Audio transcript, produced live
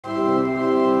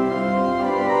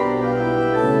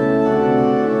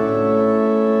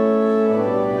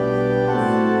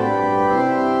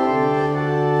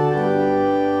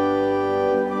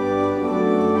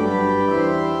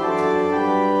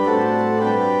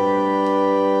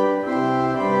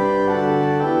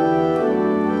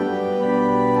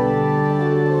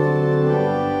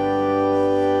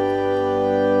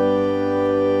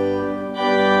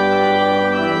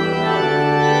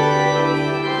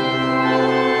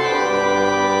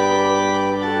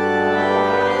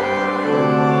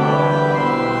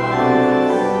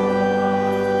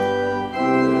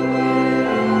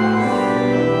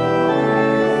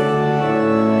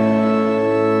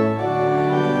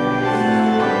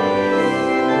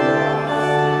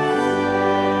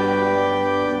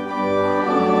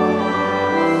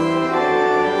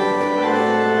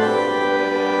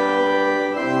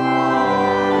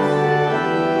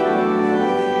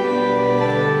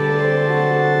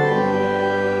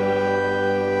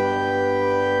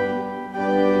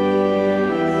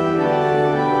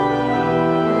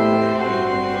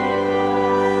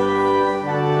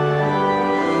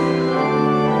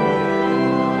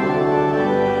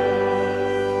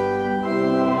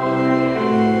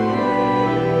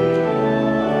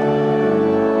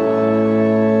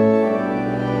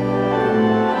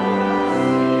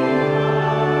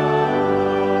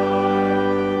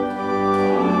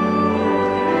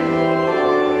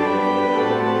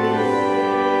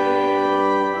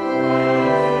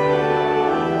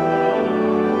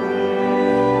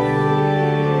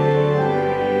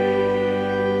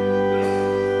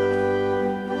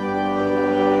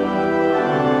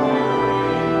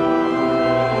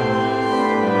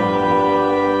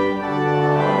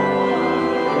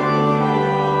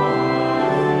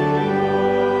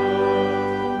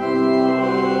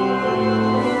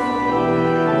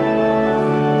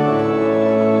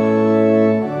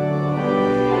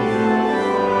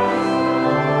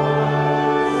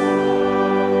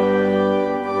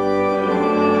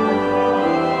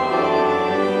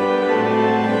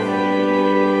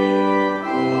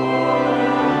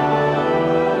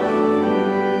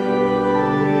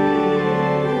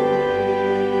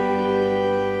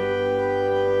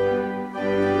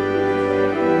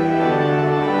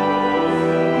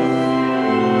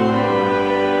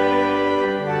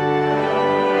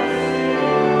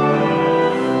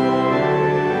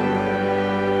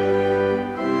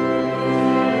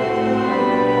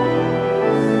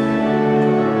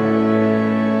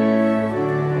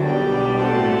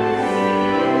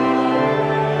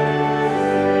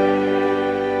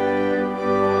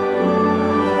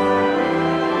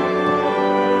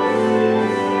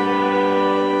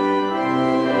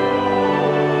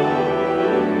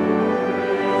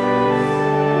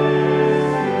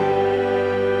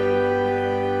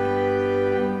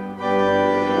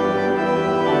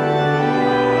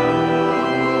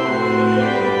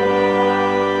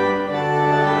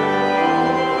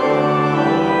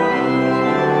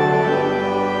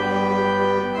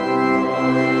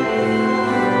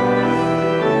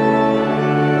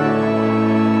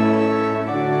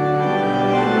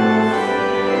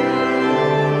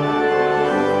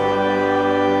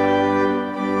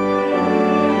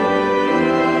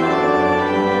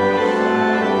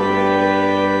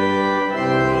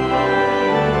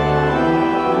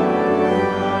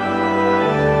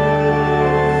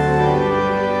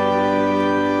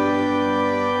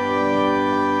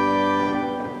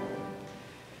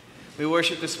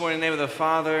worship this morning in the name of the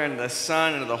Father, and of the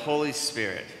Son, and of the Holy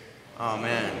Spirit.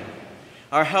 Amen.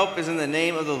 Our help is in the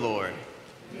name of the Lord.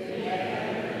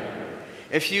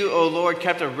 If you, O Lord,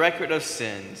 kept a record of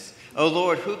sins, O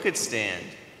Lord, who could stand?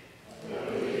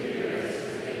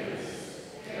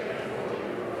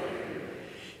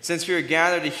 Since we are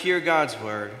gathered to hear God's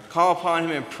word, call upon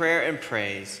him in prayer and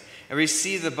praise, and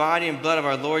receive the body and blood of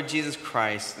our Lord Jesus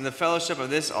Christ in the fellowship of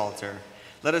this altar,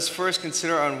 let us first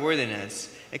consider our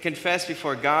unworthiness and confess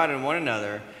before God and one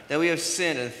another that we have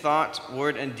sinned in thought,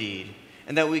 word, and deed,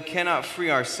 and that we cannot free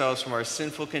ourselves from our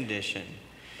sinful condition.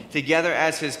 Together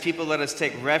as his people, let us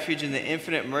take refuge in the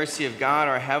infinite mercy of God,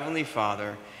 our Heavenly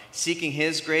Father, seeking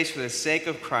his grace for the sake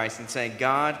of Christ, and saying,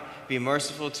 God, be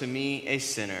merciful to me, a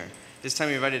sinner. This time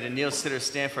you're invited to kneel, sit, or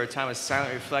stand for a time of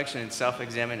silent reflection and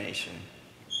self-examination.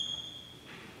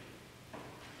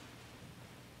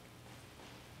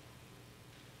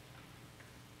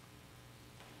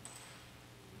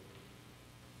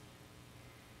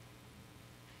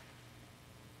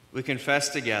 We confess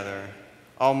together,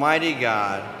 Almighty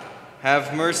God,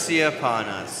 have mercy upon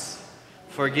us,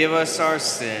 forgive us our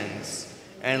sins,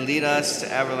 and lead us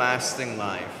to everlasting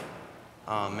life.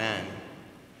 Amen.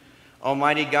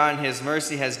 Almighty God, in his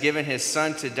mercy, has given his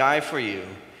Son to die for you,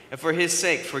 and for his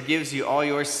sake forgives you all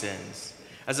your sins.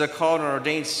 As a called and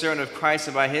ordained servant of Christ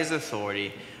and by his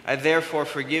authority, I therefore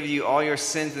forgive you all your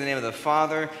sins in the name of the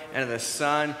Father, and of the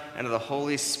Son, and of the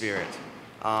Holy Spirit.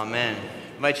 Amen.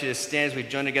 I invite you to stand as we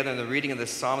join together in the reading of the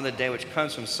Psalm of the day, which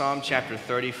comes from Psalm chapter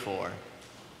 34.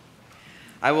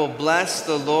 I will bless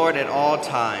the Lord at all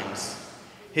times.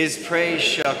 His praise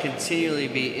shall continually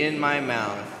be in my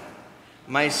mouth.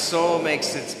 My soul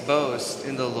makes its boast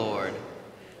in the Lord.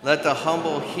 Let the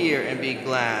humble hear and be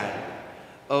glad.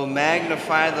 O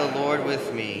magnify the Lord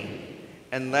with me,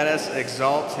 and let us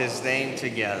exalt his name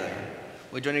together.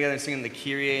 We join together in singing the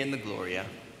Kyrie and the Gloria.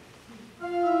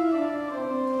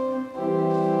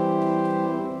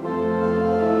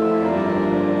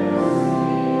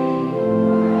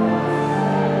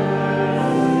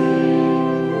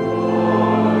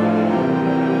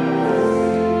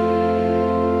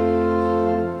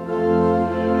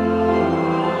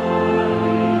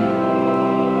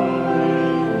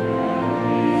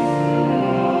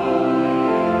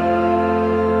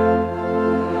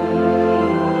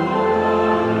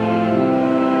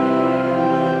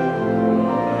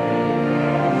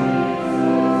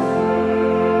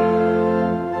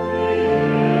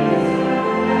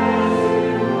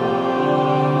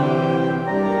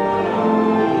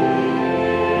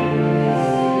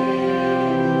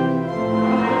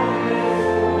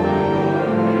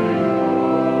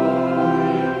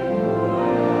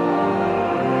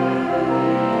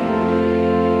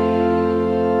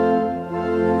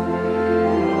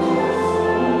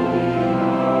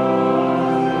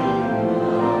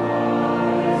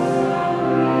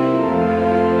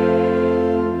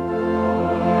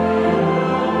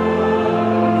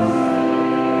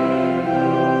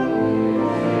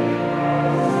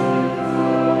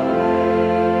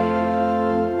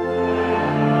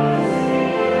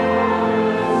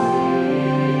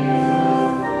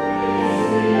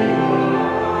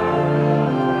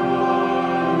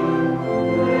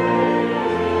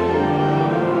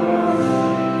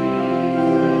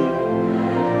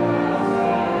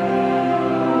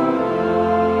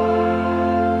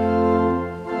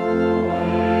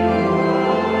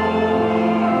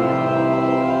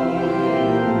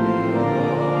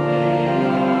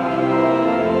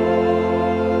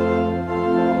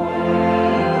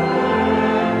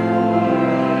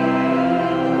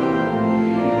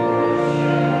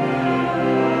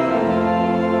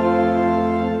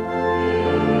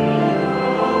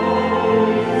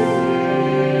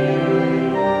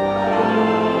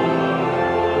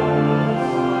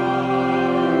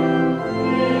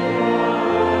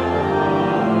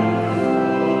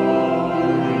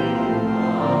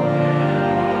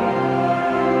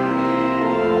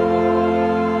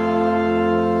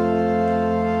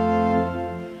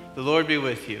 Be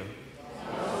with you.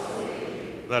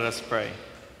 Let us pray.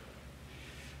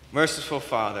 Merciful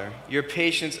Father, your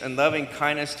patience and loving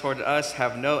kindness toward us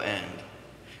have no end.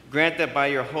 Grant that by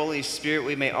your Holy Spirit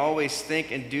we may always think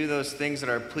and do those things that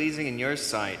are pleasing in your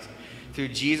sight. Through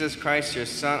Jesus Christ, your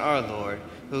Son, our Lord,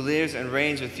 who lives and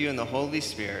reigns with you in the Holy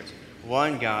Spirit,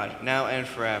 one God, now and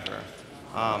forever.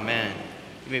 Amen.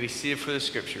 You may be seated for the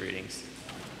scripture readings.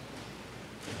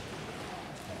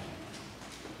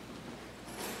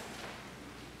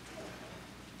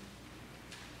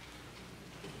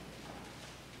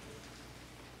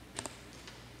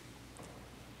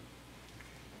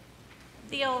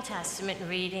 The Old Testament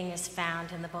reading is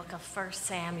found in the book of 1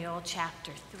 Samuel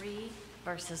chapter 3,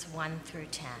 verses 1 through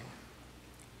 10.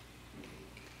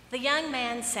 The young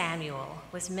man Samuel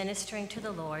was ministering to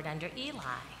the Lord under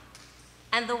Eli,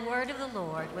 and the word of the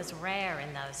Lord was rare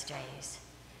in those days.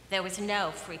 There was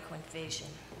no frequent vision.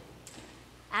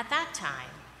 At that time,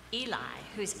 Eli,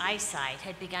 whose eyesight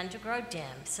had begun to grow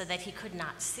dim so that he could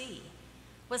not see,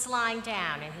 was lying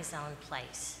down in his own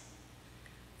place.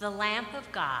 The lamp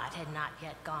of God had not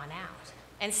yet gone out,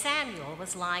 and Samuel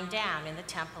was lying down in the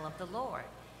temple of the Lord,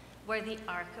 where the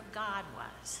ark of God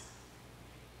was.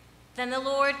 Then the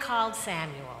Lord called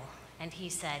Samuel, and he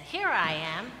said, "Here I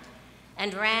am,"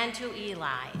 and ran to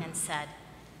Eli and said,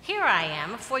 "Here I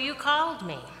am, for you called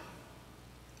me."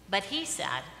 But he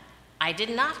said, "I did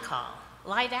not call.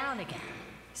 Lie down again."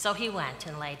 So he went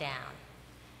and lay down.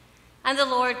 And the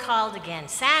Lord called again,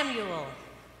 "Samuel."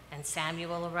 And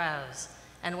Samuel arose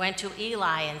and went to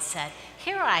Eli and said,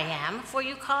 "Here I am, for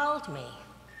you called me."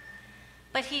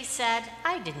 But he said,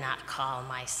 "I did not call,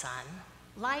 my son.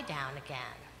 Lie down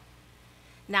again."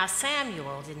 Now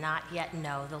Samuel did not yet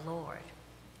know the Lord,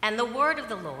 and the word of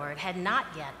the Lord had not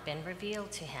yet been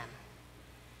revealed to him.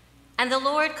 And the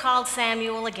Lord called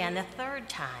Samuel again the third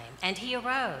time, and he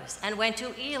arose and went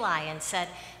to Eli and said,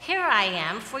 "Here I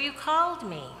am, for you called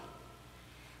me."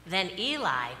 Then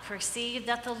Eli perceived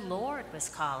that the Lord was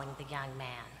calling the young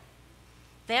man.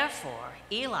 Therefore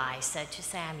Eli said to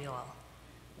Samuel,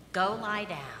 "Go lie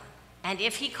down, and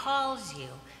if he calls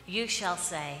you, you shall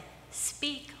say,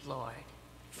 'Speak, Lord,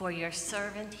 for your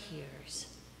servant hears.'"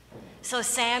 So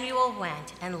Samuel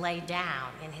went and lay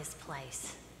down in his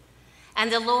place.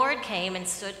 And the Lord came and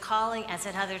stood calling as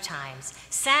at other times,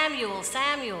 "Samuel,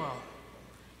 Samuel."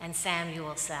 And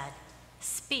Samuel said,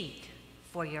 "Speak,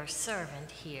 for your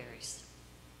servant hears."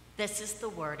 This is the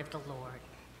word of the Lord.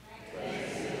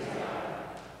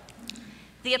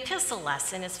 The epistle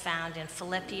lesson is found in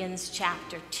Philippians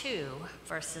chapter 2,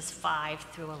 verses 5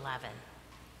 through 11.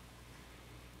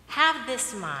 Have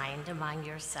this mind among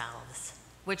yourselves,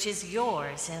 which is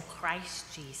yours in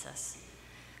Christ Jesus,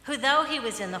 who, though he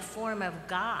was in the form of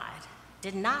God,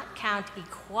 did not count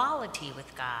equality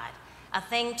with God a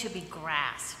thing to be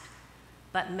grasped,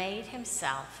 but made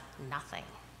himself nothing,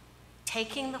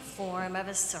 taking the form of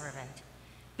a servant,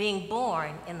 being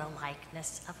born in the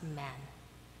likeness of men.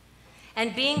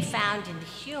 And being found in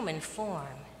human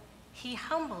form, he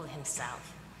humbled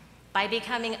himself by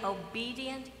becoming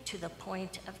obedient to the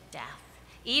point of death,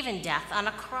 even death on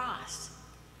a cross.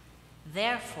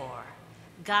 Therefore,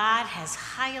 God has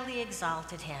highly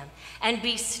exalted him and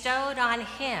bestowed on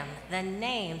him the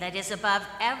name that is above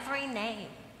every name,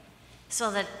 so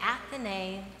that at the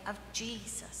name of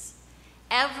Jesus,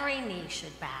 every knee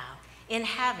should bow in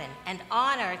heaven and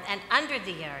on earth and under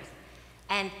the earth,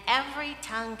 and every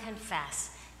tongue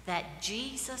confess that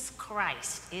Jesus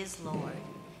Christ is Lord,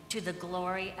 to the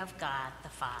glory of God the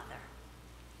Father.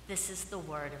 This is the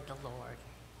word of the Lord.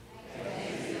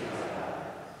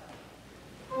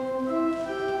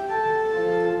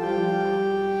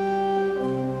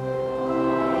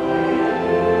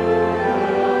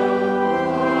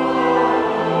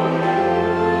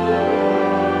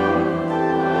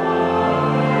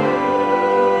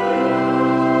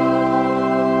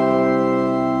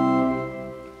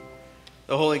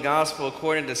 The Holy Gospel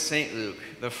according to St. Luke,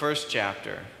 the first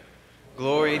chapter.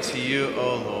 Glory to you,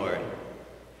 O Lord.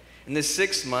 In the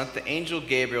 6th month, the angel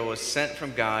Gabriel was sent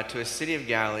from God to a city of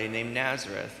Galilee named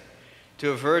Nazareth,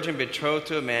 to a virgin betrothed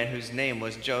to a man whose name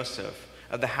was Joseph,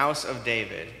 of the house of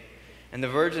David. And the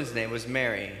virgin's name was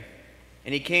Mary.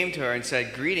 And he came to her and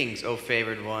said, "Greetings, O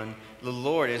favored one, the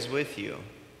Lord is with you."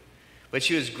 But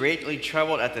she was greatly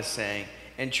troubled at the saying,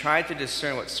 and tried to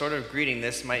discern what sort of greeting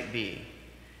this might be.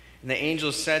 And the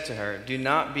angel said to her, "Do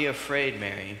not be afraid,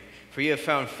 Mary, for you have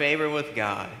found favor with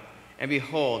God. And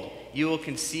behold, you will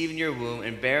conceive in your womb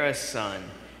and bear a son,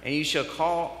 and you shall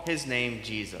call his name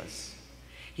Jesus.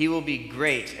 He will be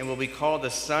great and will be called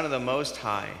the Son of the Most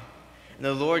High. And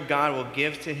the Lord God will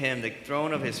give to him the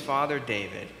throne of his father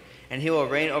David, and he will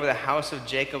reign over the house of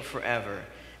Jacob forever,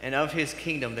 and of his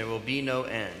kingdom there will be no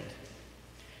end."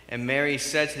 And Mary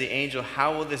said to the angel,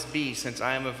 "How will this be, since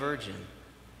I am a virgin?"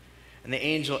 And the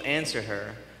angel answered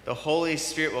her, "The Holy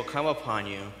Spirit will come upon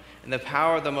you, and the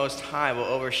power of the Most High will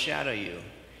overshadow you.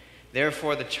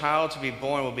 Therefore the child to be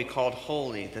born will be called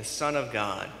Holy, the Son of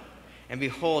God. And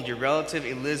behold, your relative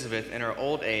Elizabeth in her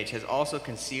old age has also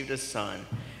conceived a son,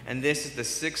 and this is the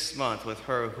 6th month with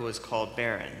her who is called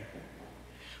barren.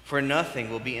 For nothing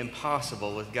will be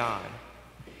impossible with God."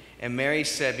 And Mary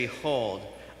said, "Behold,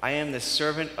 I am the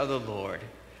servant of the Lord.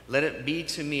 Let it be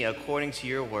to me according to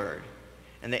your word."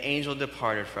 And the angel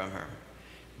departed from her.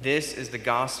 This is the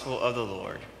gospel of the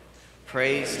Lord.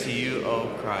 Praise to you,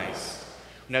 O Christ.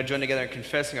 We now join together in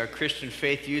confessing our Christian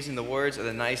faith using the words of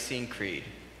the Nicene Creed.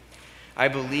 I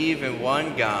believe in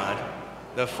one God,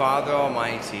 the Father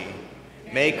Almighty,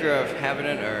 maker of heaven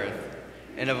and earth,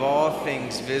 and of all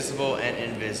things visible and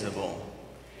invisible,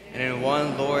 and in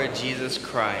one Lord Jesus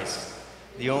Christ,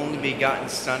 the only begotten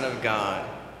Son of God,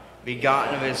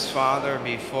 begotten of his Father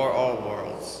before all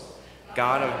worlds,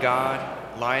 God of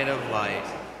God, light of light,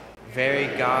 very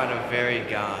God of very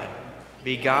God,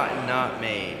 begotten, not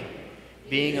made,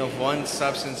 being of one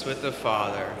substance with the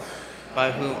Father,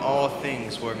 by whom all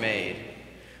things were made,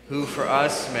 who for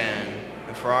us men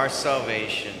and for our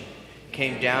salvation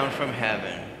came down from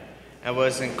heaven, and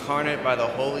was incarnate by the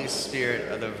Holy Spirit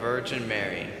of the Virgin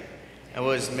Mary, and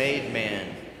was made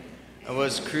man, and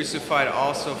was crucified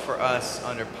also for us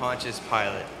under Pontius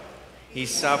Pilate. He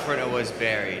suffered and was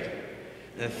buried.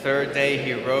 The third day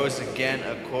he rose again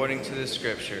according to the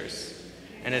Scriptures,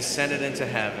 and ascended into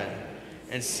heaven,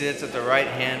 and sits at the right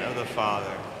hand of the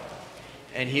Father.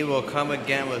 And he will come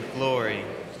again with glory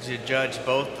to judge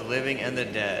both the living and the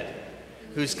dead,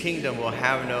 whose kingdom will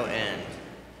have no end.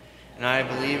 And I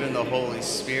believe in the Holy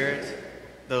Spirit,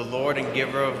 the Lord and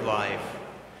giver of life,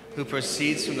 who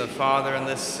proceeds from the Father and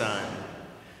the Son,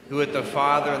 who with the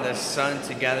Father and the Son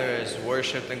together is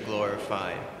worshipped and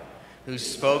glorified, who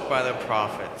spoke by the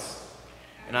prophets.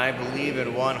 And I believe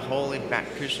in one holy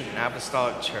Christian and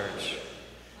apostolic church.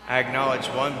 I acknowledge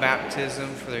one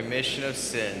baptism for the remission of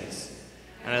sins,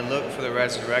 and I look for the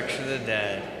resurrection of the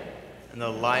dead and the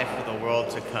life of the world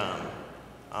to come.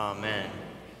 Amen.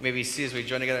 You may be seated as we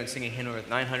join together in singing hymn number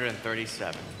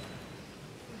 937.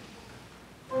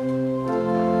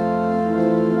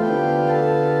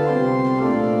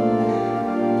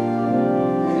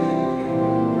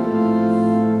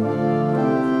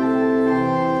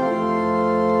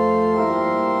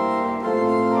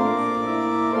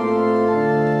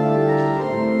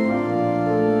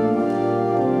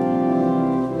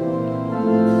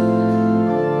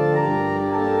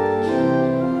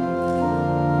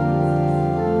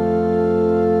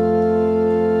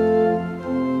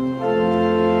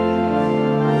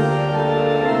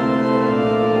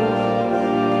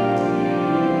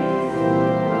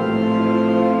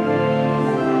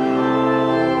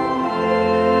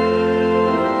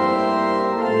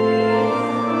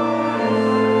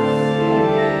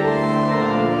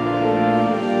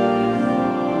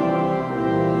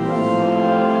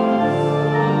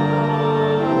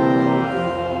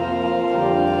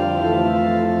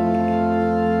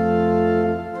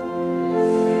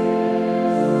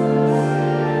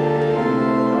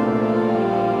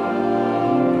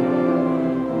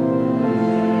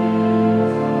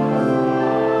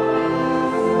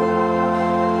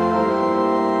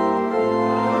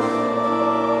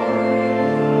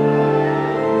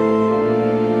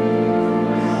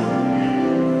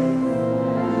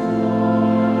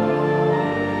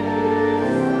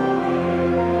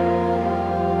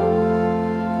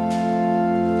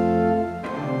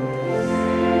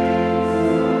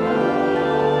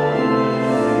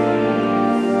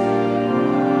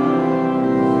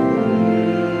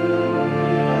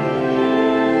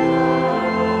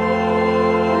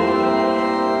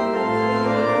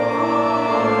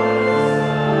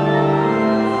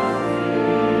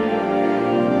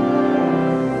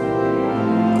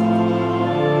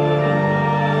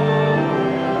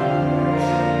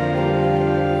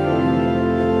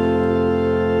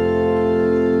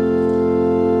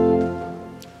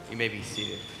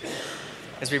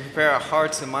 As we prepare our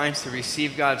hearts and minds to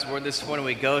receive God's word this morning,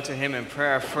 we go to him in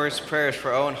prayer. Our first prayer is for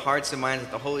our own hearts and minds,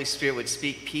 that the Holy Spirit would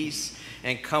speak peace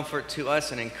and comfort to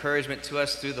us and encouragement to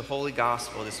us through the Holy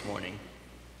Gospel this morning.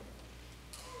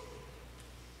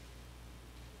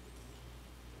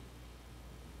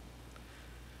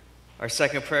 Our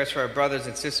second prayer is for our brothers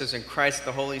and sisters in Christ, that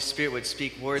the Holy Spirit would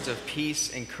speak words of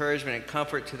peace, encouragement, and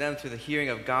comfort to them through the hearing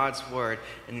of God's word,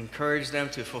 and encourage them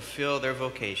to fulfill their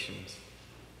vocations.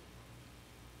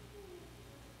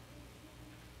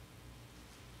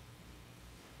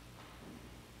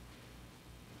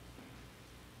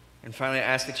 And finally, I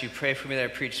ask that you pray for me that I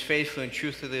preach faithfully and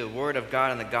truthfully the word of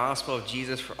God and the gospel of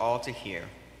Jesus for all to hear.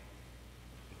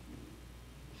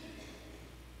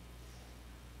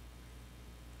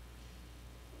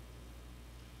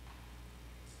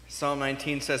 Psalm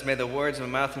 19 says, "May the words of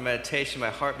my mouth and meditation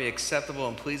of my heart be acceptable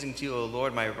and pleasing to you, O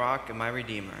Lord, my rock and my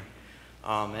redeemer."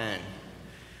 Amen.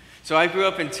 So I grew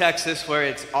up in Texas, where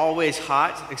it's always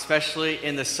hot, especially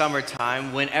in the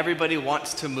summertime when everybody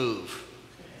wants to move.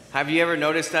 Have you ever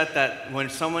noticed that when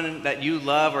someone that you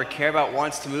love or care about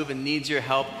wants to move and needs your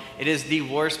help, it is the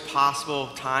worst possible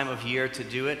time of year to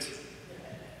do it?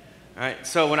 All right,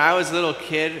 so when I was a little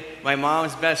kid, my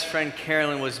mom's best friend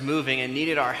Carolyn was moving and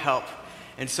needed our help.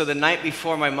 And so the night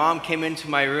before, my mom came into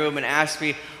my room and asked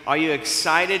me, "Are you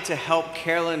excited to help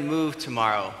Carolyn move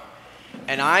tomorrow?"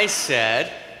 And I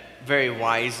said, very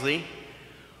wisely,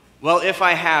 "Well, if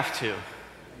I have to,"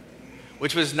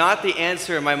 which was not the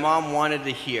answer my mom wanted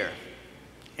to hear.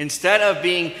 Instead of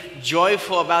being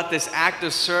joyful about this act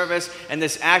of service and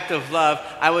this act of love,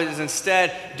 I was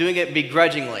instead doing it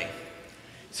begrudgingly.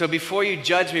 So before you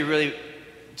judge me really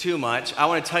too much, I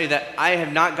want to tell you that I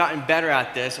have not gotten better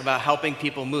at this about helping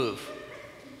people move.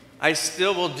 I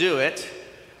still will do it,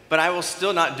 but I will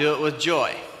still not do it with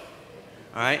joy.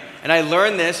 All right? And I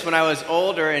learned this when I was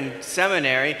older in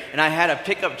seminary, and I had a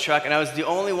pickup truck, and I was the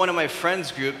only one in my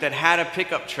friends group that had a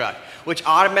pickup truck, which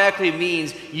automatically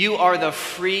means you are the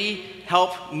free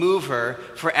help mover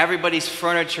for everybody's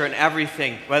furniture and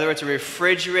everything, whether it's a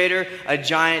refrigerator, a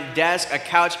giant desk, a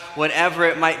couch, whatever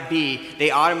it might be, they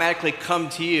automatically come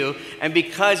to you. And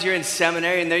because you're in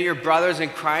seminary and they're your brothers in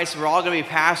Christ, we're all going to be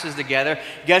pastors together,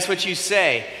 guess what you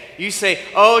say? You say,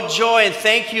 "Oh, joy, and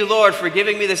thank you, Lord, for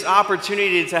giving me this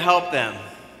opportunity to help them."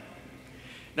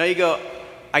 Now you go,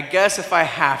 "I guess if I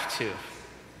have to."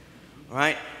 All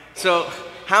right? So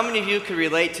how many of you could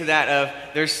relate to that of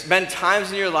there's been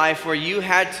times in your life where you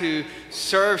had to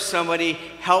serve somebody,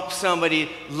 help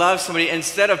somebody, love somebody,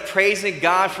 instead of praising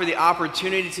God for the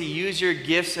opportunity to use your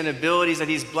gifts and abilities that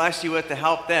He's blessed you with to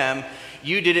help them,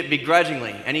 you did it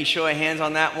begrudgingly? Any show of hands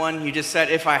on that one? You just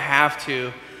said, "If I have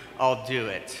to, I'll do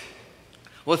it."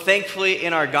 Well, thankfully,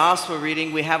 in our gospel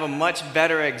reading, we have a much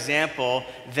better example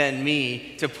than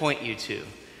me to point you to.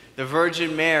 The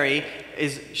Virgin Mary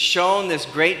is shown this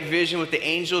great vision with the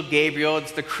angel Gabriel.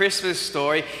 It's the Christmas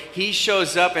story. He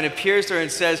shows up and appears to her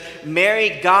and says, "Mary,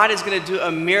 God is going to do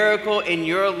a miracle in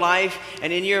your life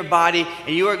and in your body,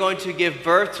 and you are going to give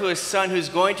birth to a son who's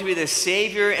going to be the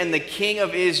Savior and the King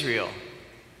of Israel."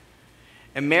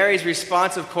 And Mary's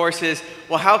response, of course, is,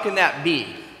 "Well, how can that be?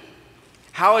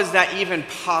 How is that even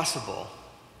possible?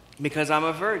 Because I'm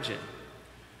a virgin."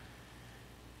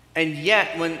 And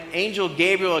yet, when Angel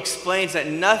Gabriel explains that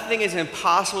nothing is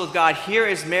impossible with God, here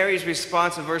is Mary's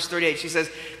response in verse 38. She says,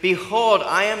 "Behold,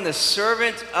 I am the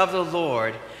servant of the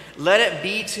Lord. Let it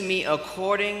be to me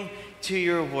according to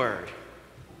your word."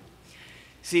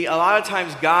 See, a lot of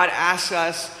times God asks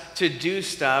us to do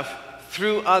stuff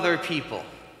through other people.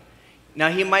 Now,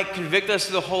 He might convict us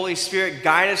through the Holy Spirit,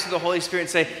 guide us through the Holy Spirit, and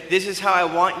say, "This is how I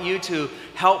want you to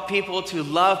help people, to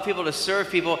love people, to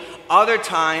serve people." Other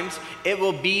times, it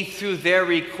will be through their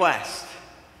request.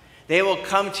 They will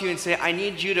come to you and say, "I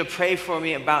need you to pray for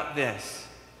me about this.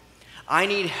 I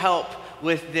need help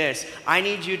with this. I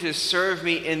need you to serve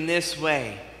me in this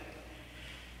way."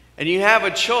 And you have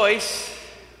a choice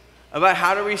about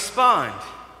how to respond.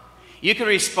 You can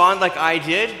respond like I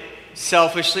did,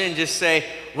 selfishly, and just say,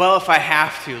 "Well, if I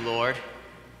have to, Lord."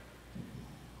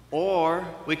 Or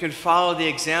we can follow the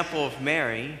example of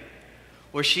Mary,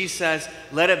 where she says,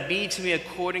 "Let it be to me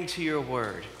according to your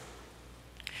word."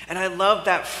 And I love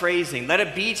that phrasing, "Let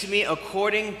it be to me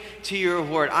according to your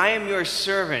word." I am your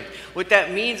servant. What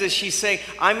that means is she's saying,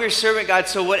 "I'm your servant, God,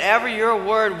 so whatever your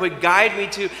word would guide me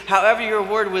to, however your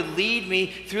word would lead me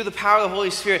through the power of the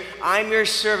Holy Spirit, I'm your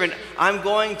servant. I'm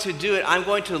going to do it. I'm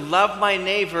going to love my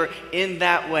neighbor in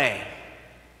that way."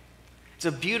 It's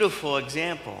a beautiful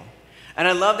example. And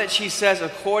I love that she says,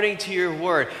 "according to your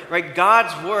word," right?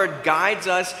 God's word guides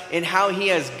us in how He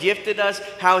has gifted us,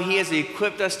 how He has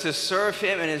equipped us to serve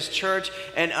Him and His church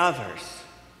and others.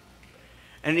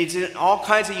 And it's in all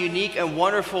kinds of unique and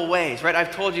wonderful ways, right?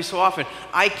 I've told you so often,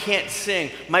 I can't sing.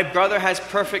 My brother has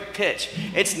perfect pitch.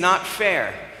 It's not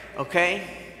fair, okay?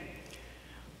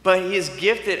 But He has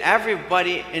gifted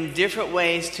everybody in different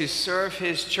ways to serve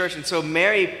His church. And so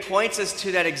Mary points us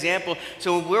to that example.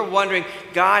 So when we're wondering,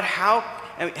 "God, how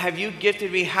have you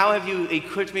gifted me? How have you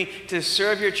equipped me to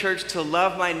serve your church, to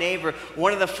love my neighbor?"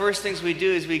 One of the first things we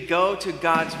do is we go to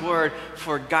God's word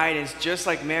for guidance, just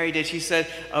like Mary did. She said,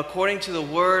 "According to the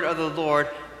word of the Lord,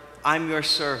 I'm your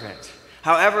servant.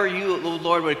 However you,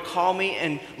 Lord, would call me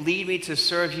and lead me to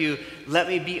serve you, let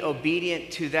me be obedient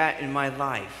to that in my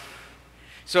life."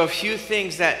 So a few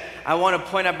things that I want to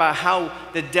point out about how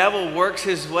the devil works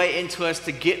his way into us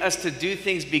to get us to do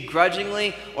things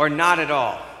begrudgingly or not at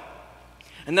all.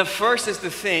 And the first is to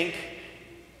think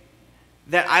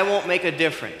that I won't make a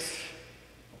difference.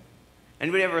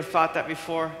 Anybody ever thought that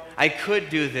before? I could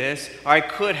do this, or I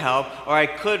could help, or I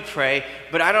could pray,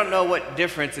 but I don't know what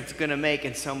difference it's going to make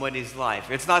in somebody's life.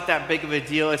 It's not that big of a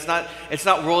deal. It's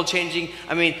not world-changing.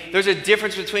 I mean, there's a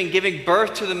difference between giving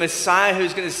birth to the Messiah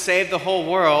who's going to save the whole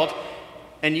world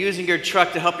and using your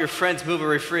truck to help your friends move a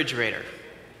refrigerator.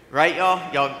 Right,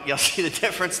 y'all? Y'all see the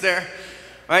difference there?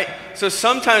 Right? So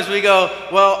sometimes we go,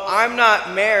 well, I'm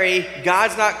not Mary.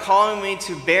 God's not calling me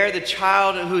to bear the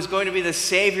child who's going to be the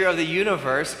Savior of the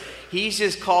universe. He's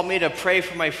just called me to pray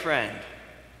for my friend.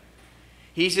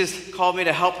 He's just called me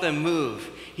to help them move.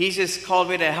 He's just called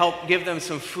me to help give them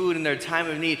some food in their time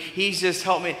of need. He's just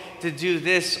helped me to do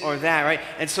this or that, right?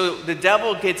 And so the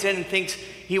devil gets in and thinks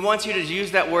he wants you to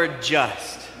use that word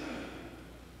just.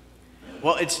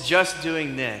 Well, it's just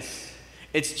doing this.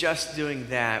 It's just doing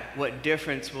that. What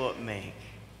difference will it make?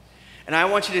 And I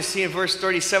want you to see in verse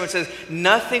 37, it says,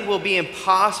 nothing will be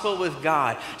impossible with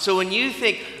God. So when you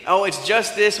think, oh, it's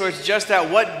just this or it's just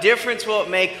that, what difference will it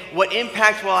make? What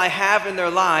impact will I have in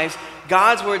their lives?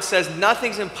 God's word says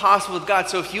nothing's impossible with God.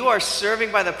 So if you are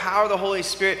serving by the power of the Holy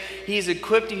Spirit, He's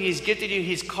equipped you, He's gifted you,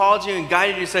 He's called you and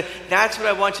guided you to say, that's what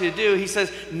I want you to do. He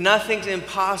says nothing's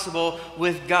impossible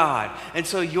with God. And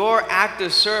so your act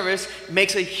of service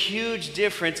makes a huge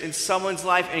difference in someone's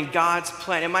life and God's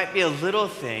plan. It might be a little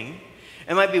thing.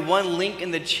 It might be one link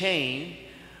in the chain.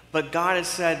 But God has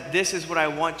said, this is what I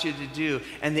want you to do.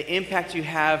 And the impact you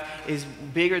have is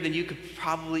bigger than you could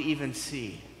probably even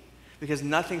see. Because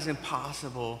nothing's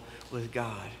impossible with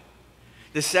God.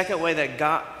 The second way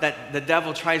that the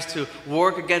devil tries to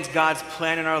work against God's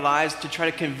plan in our lives to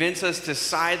try to convince us to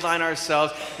sideline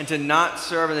ourselves and to not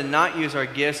serve and to not use our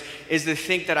gifts is to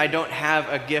think that I don't have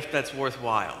a gift that's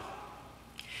worthwhile.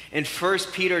 In 1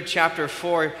 Peter chapter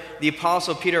 4, the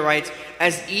Apostle Peter writes,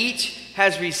 as each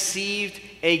has received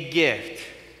a gift.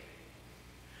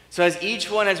 So as each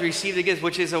one has received a gift,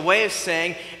 which is a way of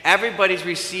saying everybody's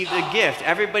received a gift.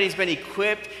 Everybody's been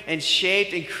equipped and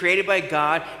shaped and created by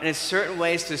God in certain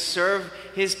ways to serve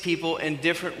His people in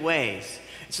different ways.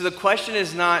 So the question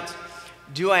is not,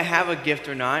 do I have a gift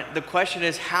or not? The question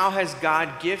is, how has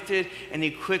God gifted and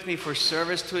equipped me for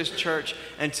service to His church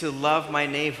and to love my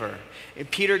neighbor?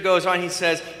 And Peter goes on, he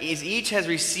says, as each has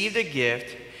received a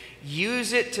gift,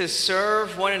 use it to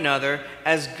serve one another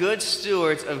as good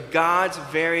stewards of God's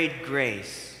varied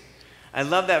grace. I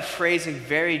love that phrasing,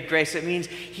 varied grace. It means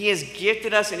He has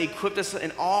gifted us and equipped us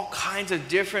in all kinds of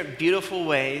different beautiful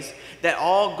ways that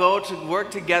all go to work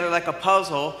together like a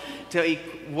puzzle, to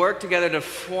work together to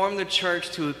form the church,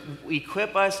 to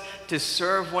equip us to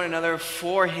serve one another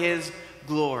for His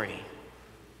glory.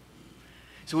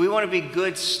 So we want to be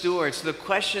good stewards. So the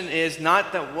question is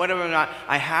not that whether or not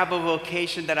I have a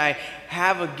vocation, that I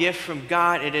have a gift from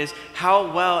God. It is,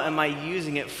 how well am I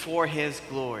using it for His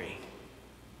glory?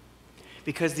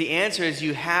 Because the answer is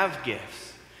you have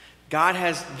gifts. God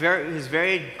has His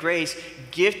varied grace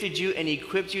gifted you and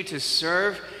equipped you to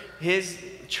serve His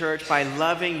church by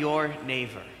loving your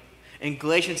neighbor. And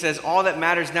Galatians says all that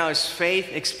matters now is faith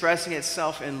expressing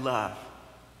itself in love.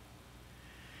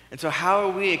 And so how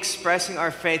are we expressing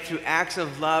our faith through acts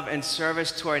of love and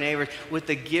service to our neighbors with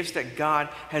the gifts that God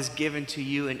has given to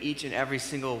you and each and every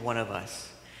single one of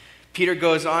us? Peter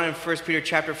goes on in 1 Peter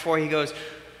chapter 4, he goes,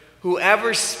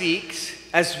 whoever speaks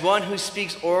as one who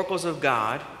speaks oracles of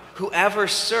God, whoever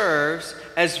serves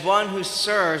as one who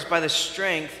serves by the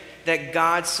strength that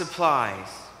God supplies,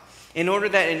 in order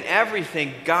that in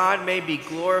everything God may be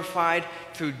glorified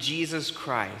through Jesus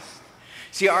Christ.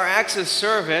 See, our acts of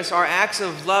service, our acts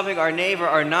of loving our neighbor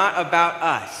are not about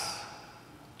us.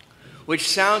 Which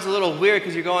sounds a little weird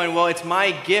because you're going, well, it's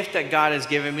my gift that God has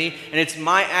given me, and it's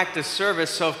my act of service,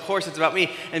 so of course it's about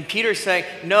me. And Peter's saying,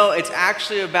 no, it's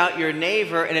actually about your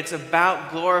neighbor, and it's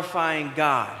about glorifying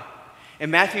God.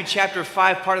 In Matthew chapter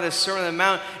 5, part of the Sermon on the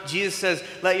Mount, Jesus says,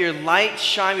 let your light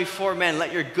shine before men,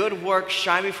 let your good works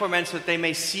shine before men so that they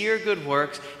may see your good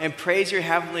works and praise your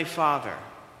heavenly Father.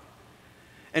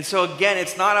 And so again,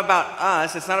 it's not about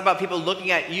us. It's not about people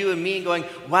looking at you and me and going,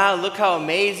 wow, look how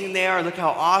amazing they are. Look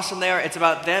how awesome they are. It's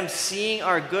about them seeing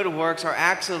our good works, our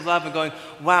acts of love, and going,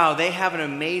 wow, they have an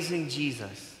amazing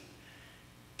Jesus.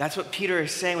 That's what Peter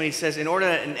is saying when he says, in order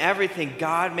that in everything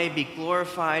God may be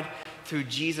glorified through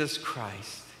Jesus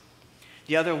Christ.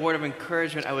 The other word of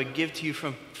encouragement I would give to you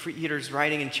from Peter's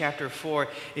writing in chapter 4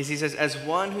 is he says, as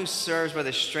one who serves by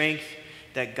the strength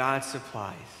that God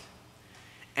supplies.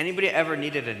 Anybody ever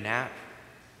needed a nap?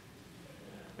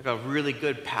 Like a really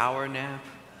good power nap?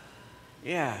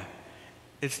 Yeah.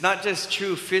 It's not just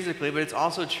true physically, but it's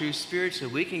also true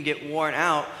spiritually. We can get worn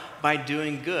out by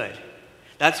doing good.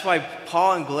 That's why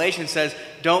Paul in Galatians says,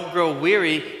 don't grow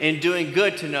weary in doing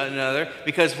good to one another,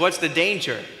 because what's the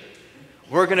danger?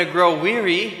 We're going to grow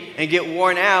weary and get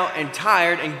worn out and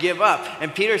tired and give up.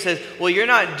 And Peter says, well, you're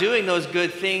not doing those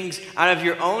good things out of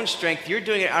your own strength. You're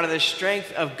doing it out of the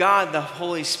strength of God, the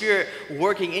Holy Spirit,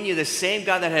 working in you, the same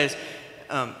God that has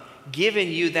given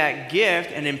you that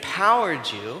gift and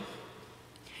empowered you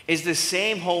is the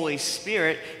same Holy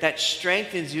Spirit that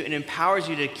strengthens you and empowers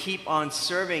you to keep on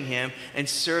serving him and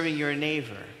serving your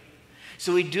neighbor.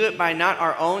 So we do it by not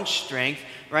our own strength,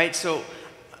 right? So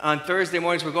on Thursday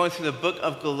mornings, we're going through the book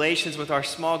of Galatians with our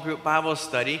small group Bible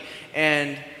study.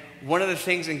 And one of the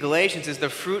things in Galatians is the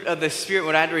fruit of the Spirit.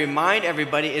 What I had to remind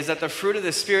everybody is that the fruit of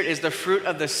the Spirit is the fruit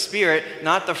of the Spirit,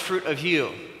 not the fruit of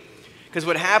you. Because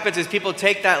what happens is people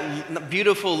take that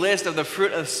beautiful list of the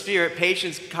fruit of the Spirit,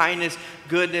 patience, kindness,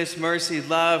 goodness, mercy,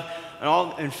 love,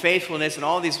 and faithfulness, and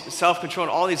all these self-control,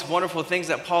 and all these wonderful things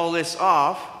that Paul lists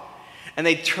off, and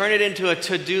they turn it into a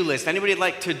to-do list. Anybody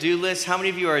like to-do lists? How many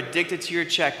of you are addicted to your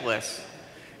checklist?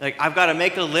 Like, I've got to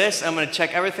make a list, I'm going to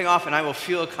check everything off, and I will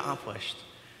feel accomplished.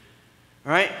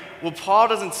 All right? Well, Paul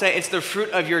doesn't say it's the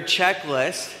fruit of your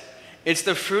checklist. It's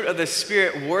the fruit of the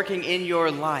Spirit working in your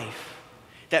life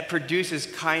that produces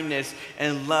kindness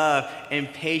and love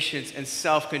and patience and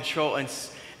self-control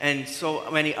and so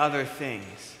many other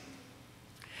things.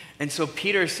 And so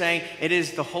Peter is saying it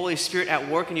is the Holy Spirit at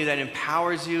work in you that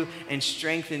empowers you and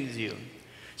strengthens you.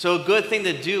 So a good thing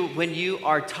to do when you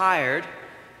are tired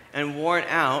and worn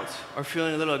out or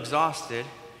feeling a little exhausted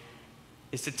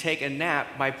is to take a nap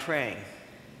by praying.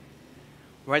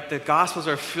 Right? The Gospels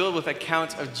are filled with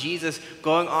accounts of Jesus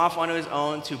going off on his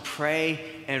own to pray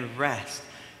and rest.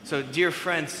 So, dear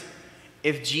friends,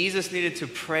 if Jesus needed to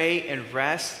pray and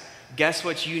rest, guess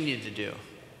what you need to do?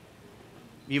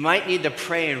 You might need to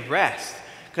pray and rest,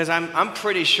 because I'm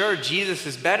pretty sure Jesus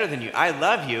is better than you. I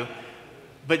love you,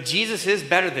 but Jesus is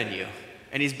better than you,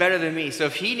 and he's better than me. So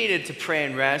if he needed to pray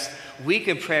and rest, we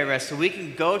can pray and rest. So we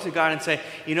can go to God and say,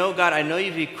 you know, God, I know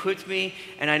you've equipped me,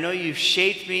 and I know you've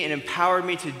shaped me and empowered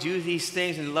me to do these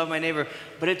things and to love my neighbor,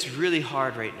 but it's really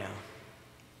hard right now.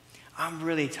 I'm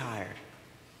really tired.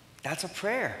 That's a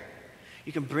prayer.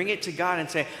 You can bring it to God and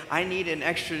say, I need an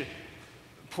extra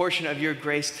portion of your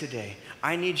grace today.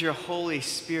 I need your Holy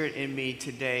Spirit in me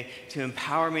today to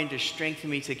empower me and to strengthen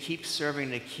me to keep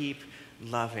serving, to keep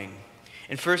loving.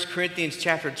 In 1 Corinthians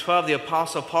chapter 12, the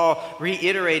Apostle Paul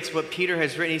reiterates what Peter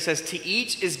has written. He says, to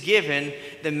each is given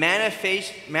the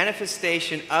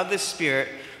manifestation of the Spirit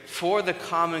for the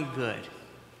common good.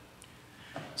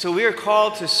 So we are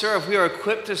called to serve. We are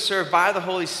equipped to serve by the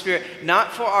Holy Spirit,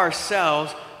 not for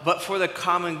ourselves, but for the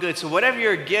common good. So whatever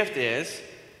your gift is,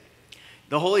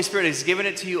 the Holy Spirit has given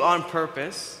it to you on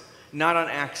purpose, not on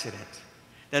accident.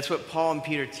 That's what Paul and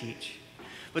Peter teach.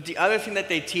 But the other thing that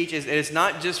they teach is that it's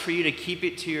not just for you to keep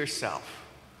it to yourself.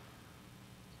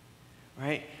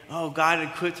 Right? Oh, God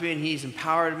equipped me and he's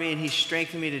empowered me and he's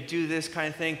strengthened me to do this kind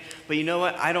of thing. But you know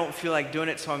what? I don't feel like doing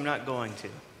it, so I'm not going to.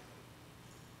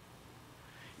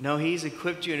 No, he's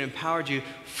equipped you and empowered you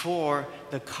for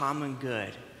the common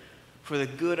good, for the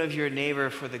good of your neighbor,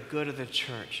 for the good of the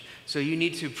church. So you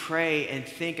need to pray and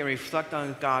think and reflect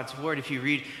on God's word. If you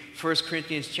read 1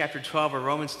 Corinthians chapter 12 or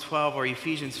Romans 12 or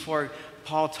Ephesians 4,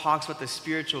 Paul talks about the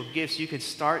spiritual gifts. You can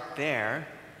start there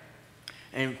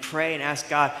and pray and ask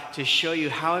God to show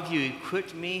you, how have you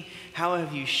equipped me? How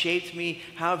have you shaped me?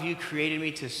 How have you created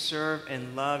me to serve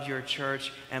and love your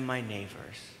church and my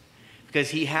neighbors?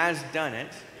 Because he has done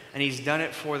it, and he's done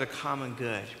it for the common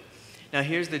good. Now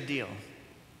here's the deal.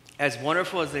 As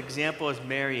wonderful as the example as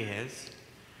Mary is,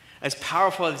 as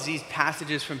powerful as these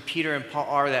passages from Peter and Paul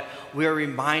are, that we're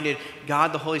reminded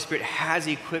God the Holy Spirit has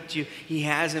equipped you, he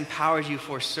has empowered you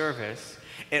for service,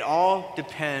 it all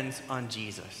depends on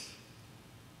Jesus.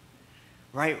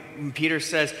 Right? When Peter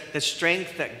says the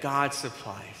strength that God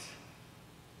supplies.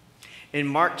 In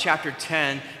Mark chapter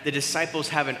 10, the disciples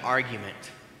have an argument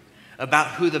about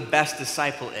who the best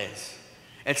disciple is.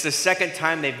 It's the second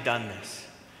time they've done this.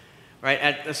 Right?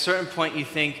 At a certain point, you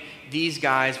think these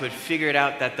guys would figure it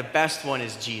out that the best one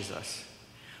is Jesus.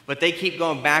 But they keep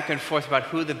going back and forth about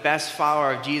who the best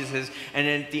follower of Jesus is. And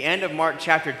at the end of Mark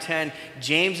chapter 10,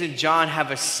 James and John have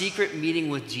a secret meeting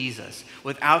with Jesus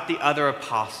without the other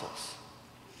apostles.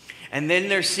 And then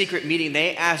their secret meeting,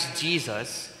 they ask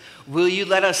Jesus, will you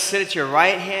let us sit at your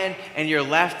right hand and your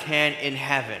left hand in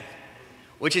heaven?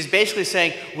 Which is basically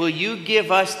saying, will you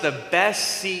give us the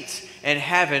best seats in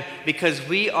heaven because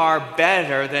we are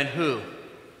better than who?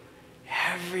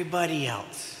 Everybody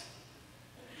else.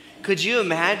 Could you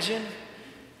imagine?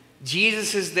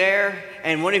 Jesus is there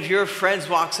and one of your friends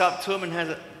walks up to him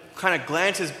and kind of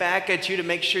glances back at you to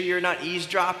make sure you're not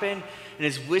eavesdropping and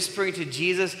is whispering to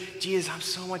Jesus, Jesus, I'm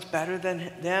so much better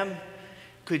than them.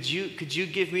 Could you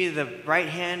give me the right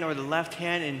hand or the left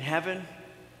hand in heaven?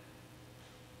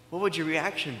 What would your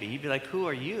reaction be? You'd be like, who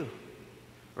are you?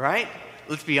 Right?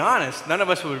 let's be honest, none of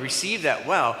us would receive that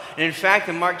well. And in fact,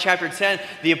 in Mark chapter 10,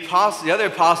 the other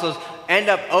apostles end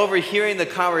up overhearing the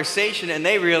conversation, and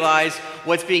they realize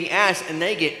what's being asked, and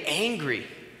they get angry.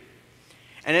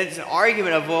 And it's an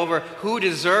argument over who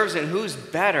deserves it and who's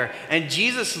better. And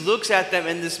Jesus looks at them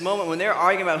in this moment when they're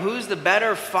arguing about who's the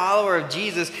better follower of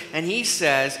Jesus, and he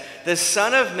says, the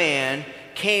Son of Man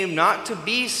came not to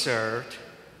be served,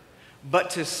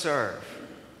 but to serve,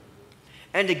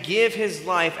 and to give his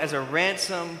life as a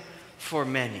ransom for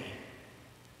many.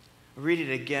 Read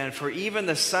it again. For even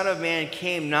the Son of Man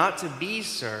came not to be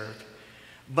served,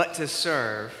 but to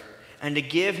serve, and to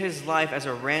give his life as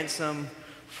a ransom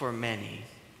for many.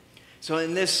 So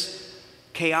in this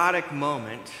chaotic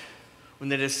moment, when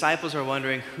the disciples are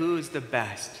wondering who's the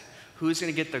best, who's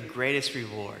going to get the greatest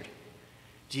reward,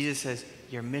 Jesus says,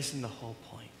 you're missing the whole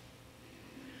point.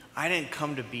 I didn't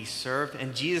come to be served.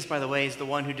 And Jesus, by the way, is the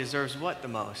one who deserves what the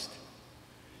most?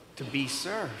 To be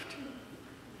served,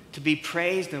 to be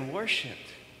praised and worshiped.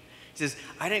 He says,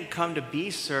 I didn't come to be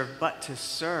served, but to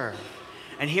serve.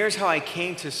 And here's how I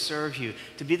came to serve you,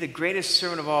 to be the greatest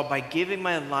servant of all by giving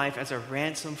my life as a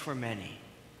ransom for many,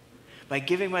 by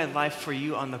giving my life for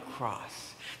you on the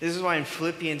cross. This is why in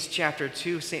Philippians chapter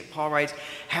 2, St. Paul writes,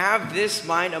 have this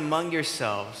mind among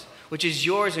yourselves, which is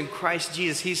yours in Christ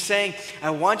Jesus. He's saying, I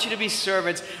want you to be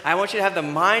servants. I want you to have the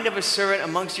mind of a servant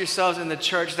amongst yourselves in the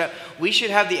church, that we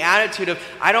should have the attitude of,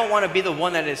 I don't want to be the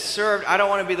one that is served. I don't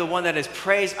want to be the one that is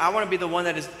praised. I want to be the one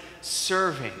that is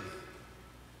serving,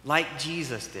 like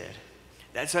Jesus did.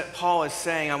 That's what Paul is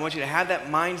saying. I want you to have that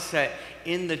mindset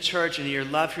in the church and in your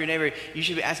love for your neighbor. You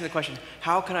should be asking the question,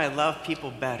 how can I love people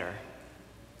better?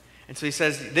 And so he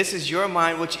says, this is your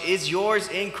mind, which is yours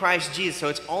in Christ Jesus. So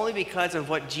it's only because of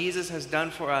what Jesus has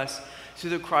done for us through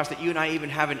the cross that you and I even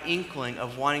have an inkling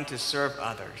of wanting to serve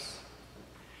others.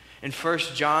 In 1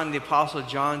 John, the Apostle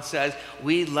John says,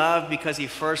 we love because he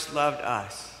first loved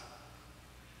us,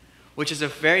 which is a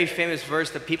very famous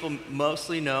verse that people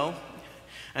mostly know.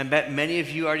 I bet many of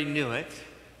you already knew it,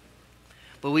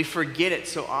 but we forget it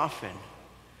so often.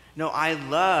 No, I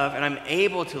love and I'm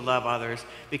able to love others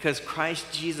because Christ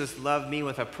Jesus loved me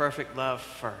with a perfect love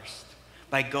first,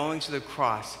 by going to the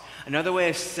cross. Another way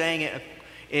of saying it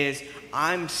is,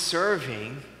 I'm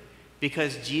serving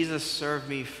because Jesus served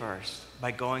me first,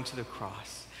 by going to the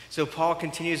cross. So Paul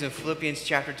continues in Philippians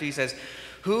chapter 2, he says,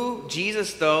 who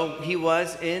Jesus, though he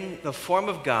was in the form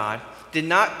of God, did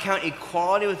not count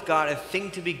equality with God a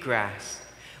thing to be grasped,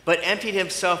 but emptied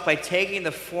himself by taking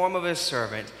the form of a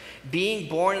servant, being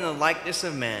born in the likeness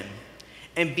of men,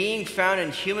 and being found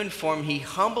in human form, he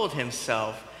humbled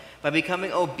himself by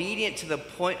becoming obedient to the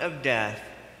point of death,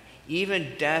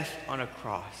 even death on a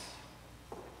cross.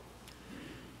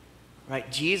 Right?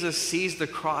 Jesus sees the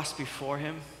cross before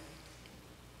him,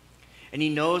 and he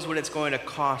knows what it's going to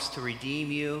cost to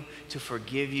redeem you, to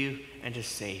forgive you, and to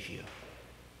save you.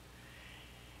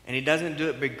 And he doesn't do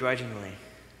it begrudgingly.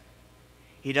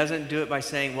 He doesn't do it by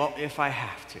saying, well, if I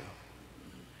have to.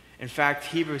 In fact,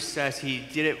 Hebrews says he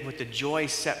did it with the joy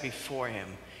set before him.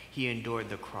 He endured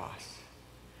the cross.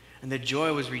 And the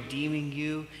joy was redeeming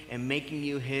you and making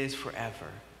you his forever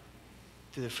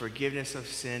through the forgiveness of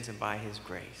sins and by his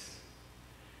grace.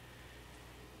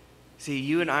 See,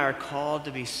 you and I are called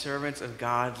to be servants of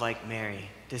God like Mary,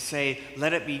 to say,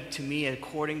 let it be to me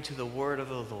according to the word of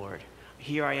the Lord.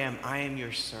 Here I am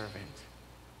your servant.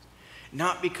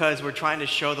 Not because we're trying to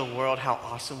show the world how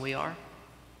awesome we are,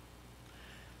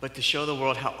 but to show the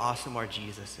world how awesome our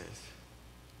Jesus is.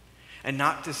 And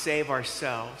not to save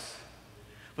ourselves,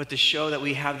 but to show that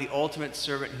we have the ultimate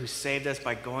servant who saved us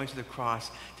by going to the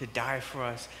cross to die for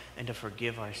us and to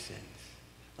forgive our sins.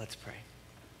 Let's pray.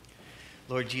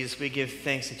 Lord Jesus, we give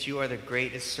thanks that you are the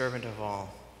greatest servant of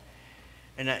all,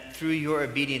 and that through your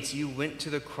obedience you went to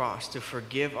the cross to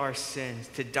forgive our sins,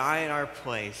 to die in our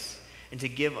place, and to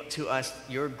give to us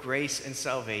your grace and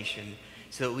salvation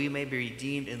so that we may be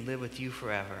redeemed and live with you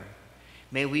forever.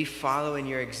 May we follow in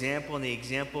your example and the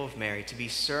example of Mary to be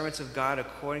servants of God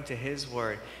according to his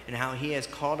word and how he has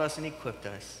called us and equipped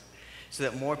us, so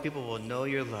that more people will know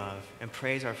your love and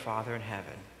praise our Father in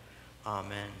heaven.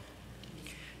 Amen.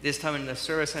 This time in the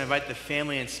service, I invite the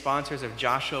family and sponsors of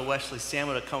Joshua Wesley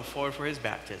Samuel to come forward for his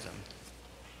baptism.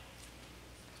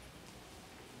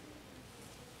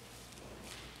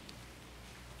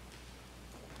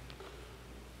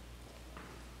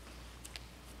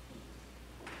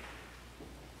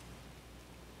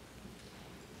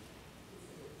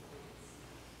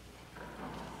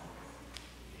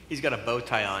 He's got a bow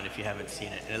tie on if you haven't seen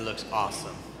it, and it looks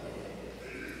awesome.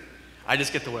 I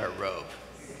just get to wear a robe.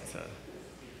 So.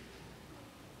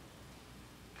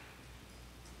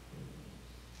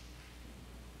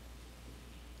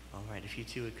 right, if you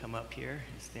two would come up here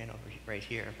and stand over right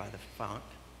here by the font.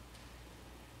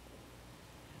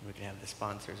 We can have the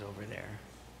sponsors over there.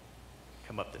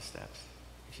 Come up the steps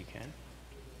if you can.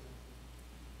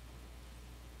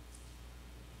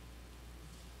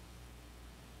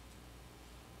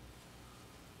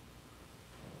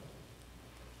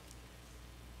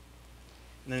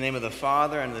 In the name of the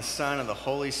Father, and the Son, and the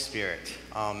Holy Spirit.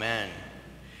 Amen.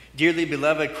 Dearly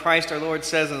beloved, Christ our Lord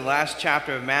says in the last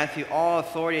chapter of Matthew, all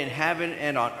authority in heaven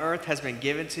and on earth has been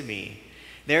given to me.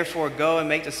 Therefore go and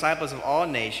make disciples of all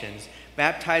nations,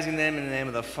 baptizing them in the name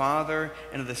of the Father,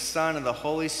 and of the Son, and the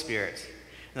Holy Spirit.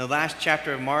 In the last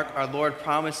chapter of Mark, our Lord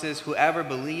promises, whoever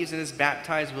believes and is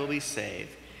baptized will be saved.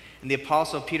 And the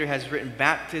Apostle Peter has written,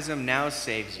 baptism now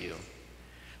saves you.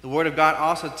 The Word of God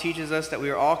also teaches us that we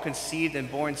are all conceived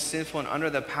and born sinful and under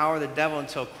the power of the devil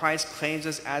until Christ claims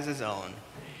us as his own.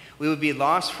 We would be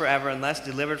lost forever unless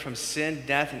delivered from sin,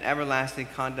 death, and everlasting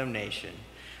condemnation.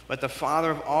 But the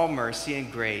Father of all mercy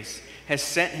and grace has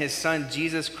sent his Son,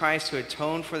 Jesus Christ, to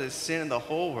atone for the sin of the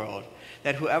whole world,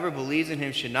 that whoever believes in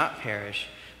him should not perish,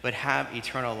 but have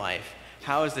eternal life.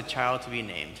 How is the child to be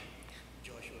named?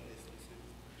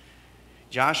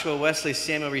 Joshua Wesley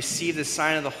Samuel, receive the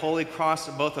sign of the Holy Cross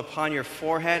both upon your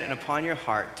forehead and upon your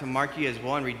heart to mark you as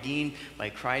one redeemed by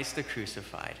Christ the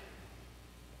crucified.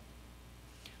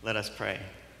 Let us pray.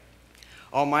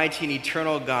 Almighty and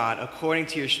eternal God, according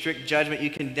to your strict judgment, you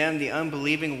condemned the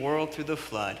unbelieving world through the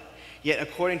flood. Yet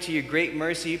according to your great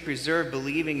mercy, you preserved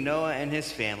believing Noah and his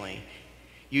family.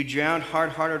 You drowned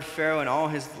hard-hearted Pharaoh and all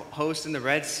his host in the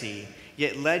Red Sea,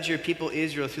 yet led your people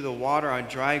Israel through the water on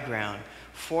dry ground,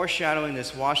 foreshadowing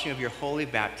this washing of your holy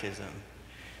baptism.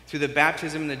 Through the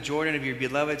baptism in the Jordan of your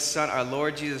beloved Son, our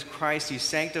Lord Jesus Christ, you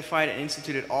sanctified and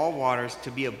instituted all waters to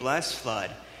be a blessed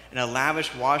flood and a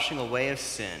lavish washing away of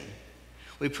sin.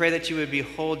 We pray that you would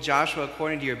behold Joshua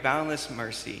according to your boundless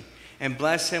mercy and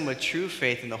bless him with true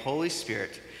faith in the Holy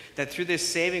Spirit, that through this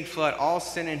saving flood all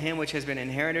sin in him which has been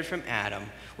inherited from Adam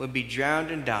would be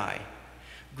drowned and die.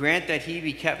 Grant that he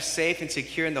be kept safe and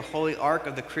secure in the holy ark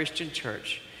of the Christian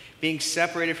church, being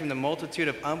separated from the multitude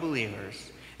of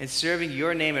unbelievers and serving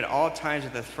your name at all times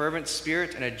with a fervent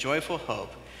spirit and a joyful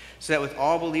hope, so that with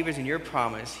all believers in your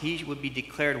promise, he would be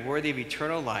declared worthy of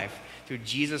eternal life through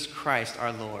Jesus Christ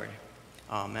our Lord.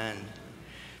 Amen.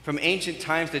 From ancient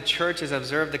times, the church has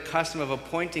observed the custom of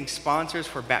appointing sponsors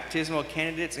for baptismal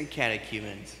candidates and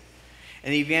catechumens.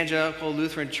 In the Evangelical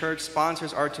Lutheran Church,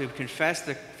 sponsors are to confess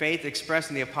the faith expressed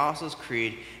in the Apostles'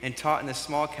 Creed and taught in the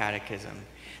Small Catechism.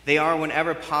 They are,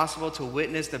 whenever possible, to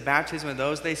witness the baptism of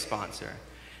those they sponsor.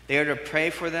 They are to pray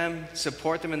for them,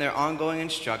 support them in their ongoing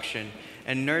instruction,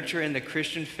 and nurture in the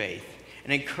Christian faith,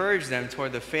 and encourage them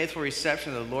toward the faithful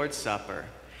reception of the Lord's Supper.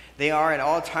 They are at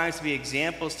all times to be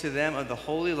examples to them of the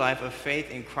holy life of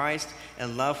faith in Christ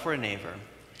and love for a neighbor.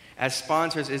 As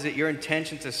sponsors, is it your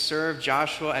intention to serve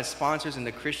Joshua as sponsors in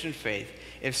the Christian faith?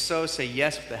 If so, say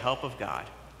yes with the help of God.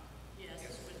 Yes,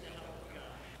 with the help of God.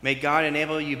 May God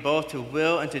enable you both to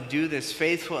will and to do this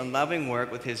faithful and loving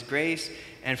work with his grace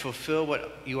and fulfill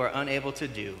what you are unable to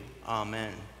do.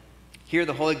 Amen. Hear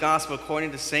the Holy Gospel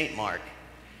according to St. Mark.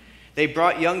 They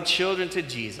brought young children to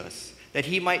Jesus, that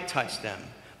he might touch them.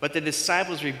 But the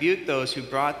disciples rebuked those who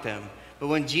brought them. But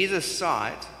when Jesus saw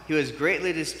it, he was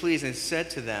greatly displeased and said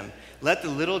to them, let the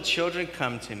little children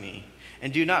come to me,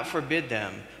 and do not forbid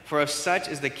them, for of such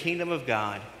is the kingdom of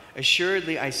God.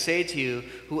 Assuredly, I say to you,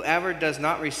 whoever does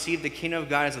not receive the kingdom of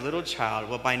God as a little child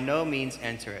will by no means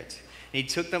enter it. And he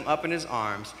took them up in his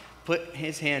arms, put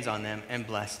his hands on them, and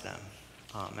blessed them.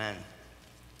 Amen.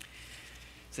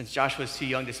 Since Joshua is too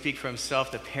young to speak for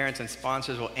himself, the parents and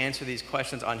sponsors will answer these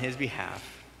questions on his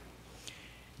behalf.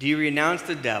 Do you renounce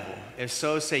the devil? If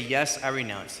so, say, yes, I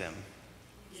renounce him.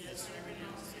 Yes, I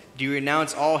renounce him. Do you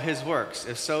renounce all his works?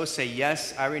 If so, say,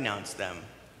 yes, I renounce them.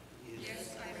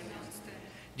 Yes, I renounce them.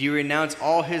 Do you renounce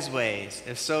all his ways?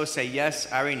 If so, say,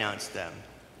 yes, I renounce them.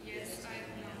 Yes,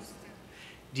 I renounce them.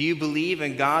 Do you believe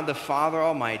in God the Father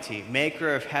Almighty,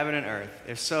 maker of heaven and earth?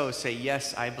 If so, say,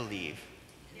 yes, I believe.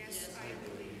 Yes, I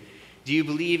believe. Do you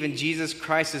believe in Jesus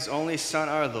Christ, his only Son,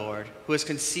 our Lord, who was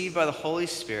conceived by the Holy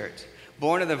Spirit,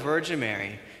 born of the Virgin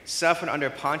Mary, suffered under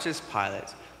Pontius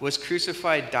Pilate, was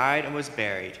crucified, died, and was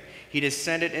buried. He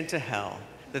descended into hell.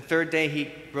 The third day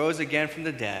he rose again from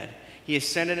the dead. He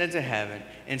ascended into heaven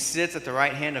and sits at the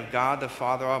right hand of God the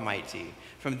Father Almighty.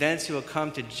 From thence he will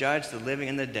come to judge the living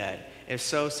and the dead. If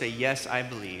so, say, yes, I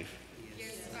believe.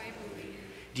 Yes, I believe.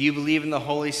 Do you believe in the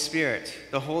Holy Spirit,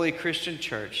 the holy Christian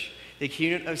church, the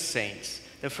communion of saints,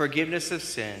 the forgiveness of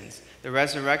sins, the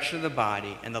resurrection of the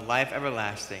body, and the life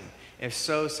everlasting? If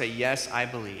so, say, yes, I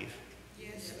believe.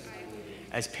 Yes, I believe.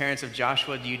 As parents of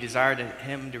Joshua, do you desire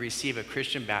him to receive a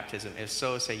Christian baptism? If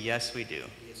so, say, yes, we do.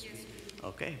 Yes, we do.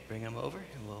 Okay, bring him over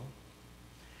and we'll.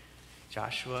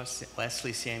 Joshua,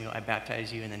 Wesley, Samuel, I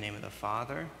baptize you in the name of the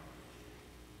Father,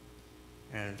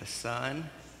 and of the Son,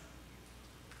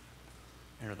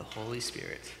 and of the Holy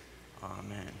Spirit.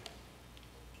 Amen.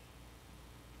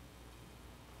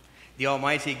 The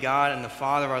Almighty God and the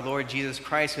Father of our Lord Jesus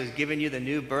Christ, who has given you the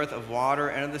new birth of water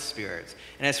and of the Spirit,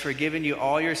 and has forgiven you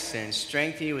all your sins,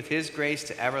 strengthen you with his grace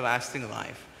to everlasting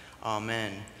life.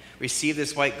 Amen. Receive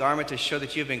this white garment to show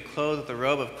that you have been clothed with the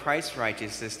robe of Christ's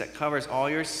righteousness that covers all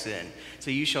your sin,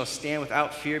 so you shall stand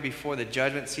without fear before the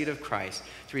judgment seat of Christ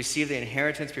to receive the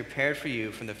inheritance prepared for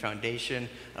you from the foundation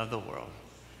of the world.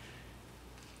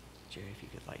 Jerry, if you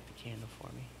could light the candle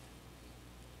for me.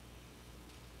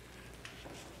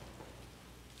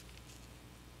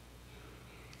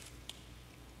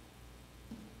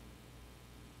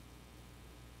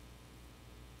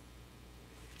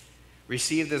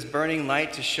 Receive this burning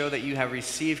light to show that you have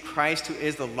received Christ, who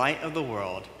is the light of the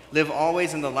world. Live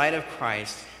always in the light of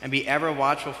Christ, and be ever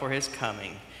watchful for his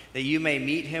coming, that you may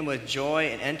meet him with joy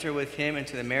and enter with him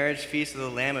into the marriage feast of the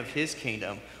Lamb of his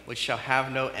kingdom, which shall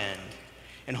have no end.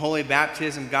 In holy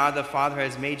baptism, God the Father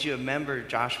has made you a member,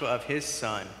 Joshua, of his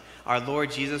Son, our Lord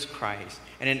Jesus Christ,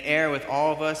 and an heir with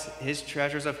all of us, his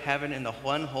treasures of heaven, in the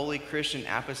one holy Christian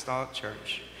apostolic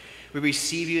church. We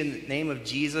receive you in the name of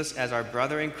Jesus as our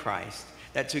brother in Christ,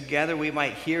 that together we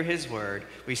might hear his word,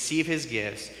 receive his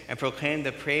gifts, and proclaim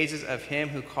the praises of him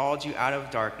who called you out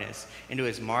of darkness into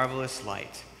his marvelous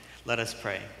light. Let us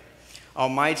pray.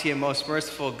 Almighty and most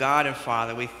merciful God and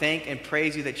Father, we thank and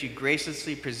praise you that you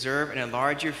graciously preserve and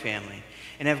enlarge your family,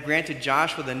 and have granted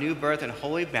Joshua the new birth and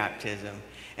holy baptism,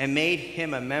 and made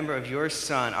him a member of your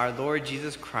Son, our Lord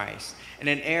Jesus Christ, and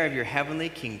an heir of your heavenly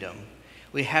kingdom.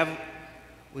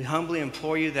 We humbly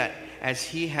implore you that as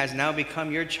he has now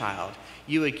become your child,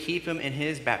 you would keep him in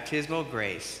his baptismal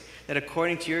grace, that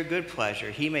according to your good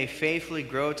pleasure he may faithfully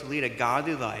grow to lead a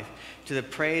godly life to the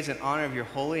praise and honor of your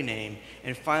holy name,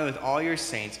 and finally with all your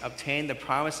saints obtain the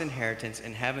promised inheritance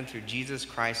in heaven through Jesus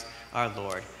Christ our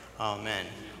Lord. Amen.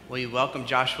 Will you welcome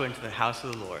Joshua into the house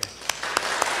of the Lord?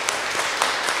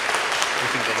 You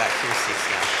can go back to your seats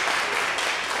now.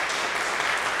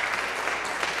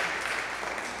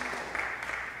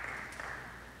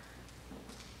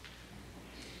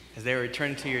 As they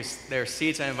return to their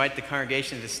seats, I invite the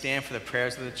congregation to stand for the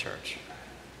prayers of the church.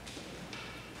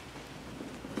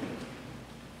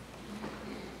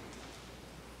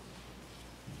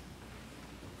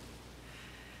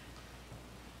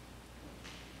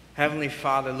 Heavenly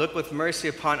Father, look with mercy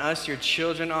upon us, your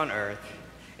children on earth,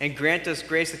 and grant us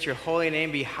grace that your holy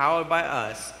name be hallowed by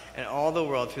us and all the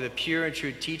world through the pure and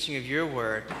true teaching of your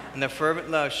word and the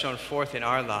fervent love shown forth in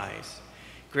our lives.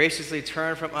 Graciously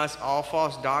turn from us all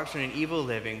false doctrine and evil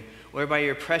living, whereby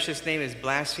your precious name is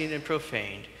blasphemed and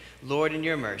profaned. Lord, in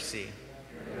your mercy.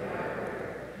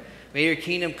 May your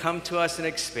kingdom come to us and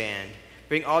expand.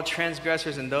 Bring all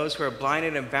transgressors and those who are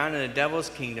blinded and bound in the devil's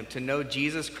kingdom to know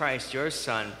Jesus Christ, your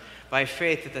Son, by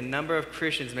faith, that the number of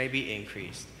Christians may be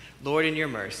increased. Lord, in your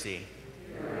mercy.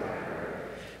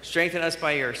 Strengthen us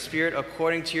by your Spirit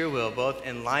according to your will, both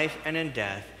in life and in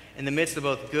death, in the midst of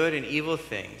both good and evil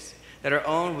things, that our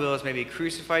own wills may be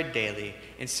crucified daily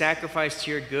in sacrifice to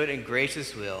your good and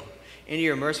gracious will. Into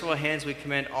your merciful hands we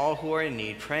commend all who are in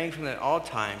need, praying from them at all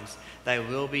times, thy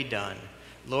will be done.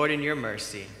 Lord, in your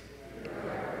mercy.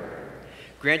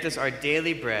 Grant us our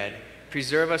daily bread,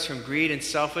 preserve us from greed and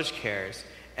selfish cares,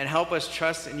 and help us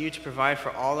trust in you to provide for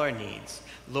all our needs.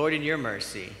 Lord, in your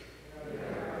mercy.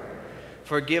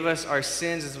 Forgive us our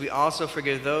sins as we also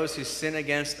forgive those who sin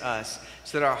against us,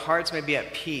 so that our hearts may be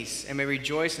at peace and may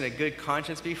rejoice in a good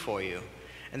conscience before you,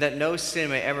 and that no sin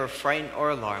may ever frighten or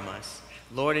alarm us.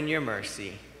 Lord, in your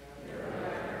mercy.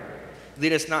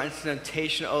 Lead us not into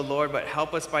temptation, O Lord, but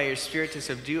help us by your Spirit to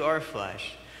subdue our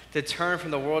flesh, to turn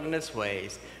from the world and its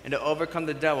ways, and to overcome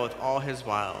the devil with all his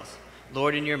wiles.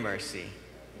 Lord, in your mercy.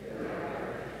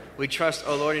 We trust,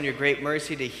 O Lord, in your great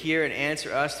mercy to hear and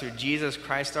answer us through Jesus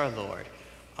Christ our Lord.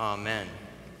 Amen.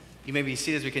 You may be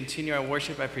seated as we continue our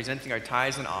worship by presenting our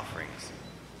tithes and offerings.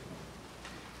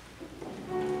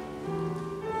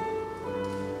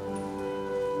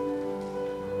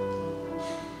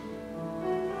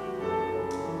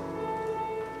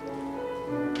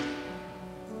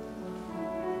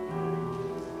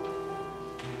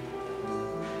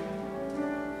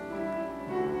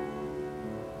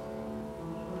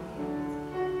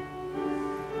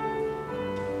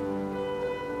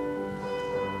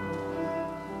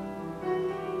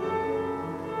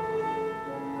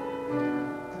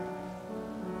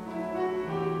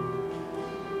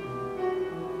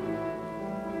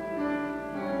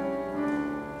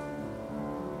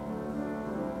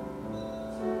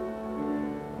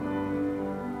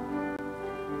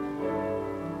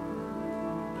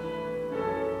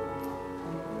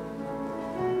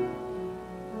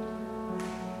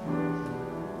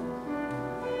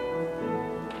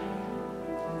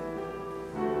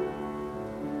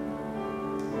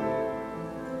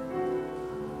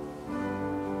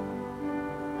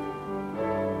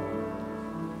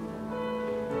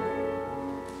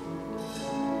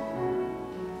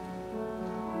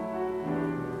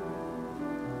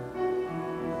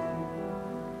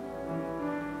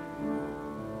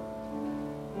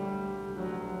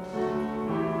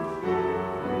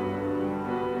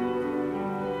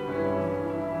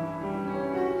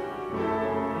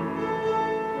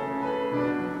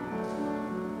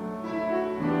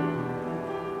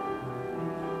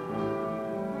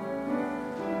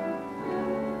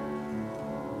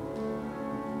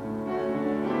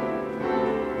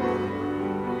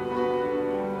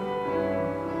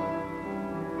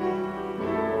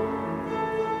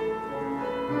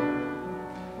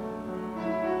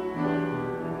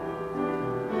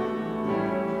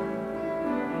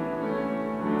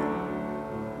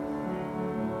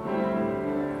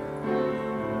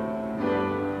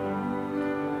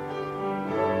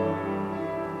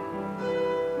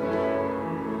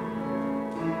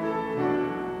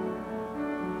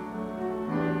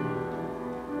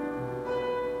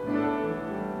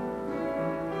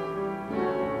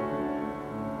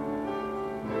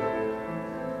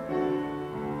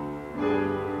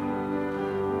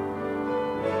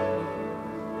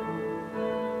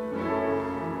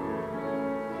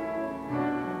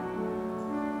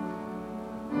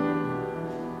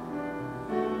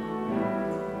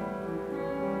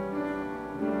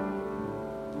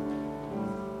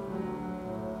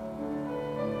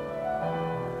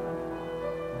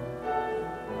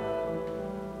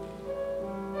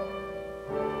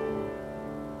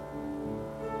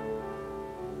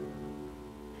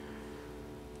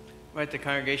 Invite the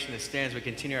congregation to stand as we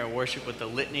continue our worship with the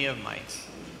Litany of Might.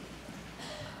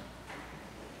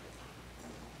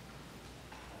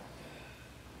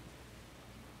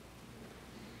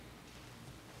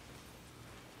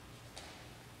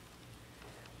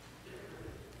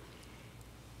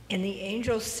 And the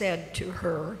angel said to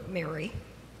her, Mary,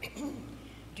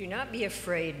 "Do not be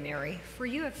afraid, Mary, for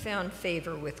you have found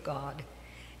favor with God.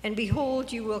 And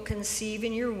behold, you will conceive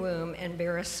in your womb and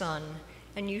bear a son,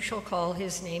 and you shall call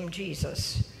his name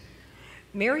Jesus."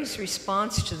 Mary's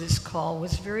response to this call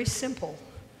was very simple.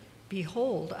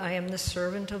 "Behold, I am the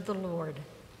servant of the Lord."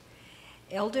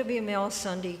 LWML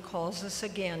Sunday calls us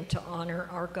again to honor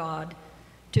our God,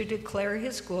 to declare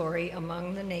his glory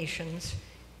among the nations,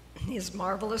 his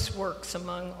marvelous works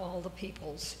among all the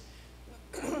peoples,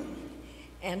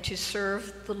 and to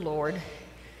serve the Lord,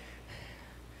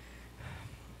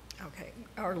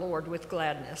 our Lord, with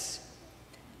gladness,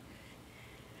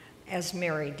 as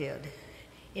Mary did.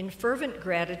 In fervent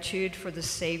gratitude for the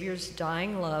Savior's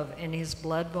dying love and his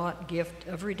blood-bought gift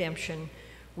of redemption,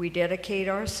 we dedicate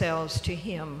ourselves to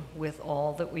him with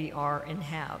all that we are and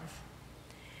have.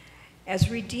 As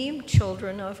redeemed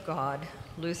children of God,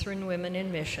 Lutheran Women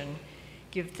in Mission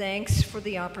give thanks for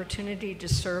the opportunity to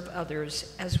serve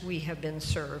others as we have been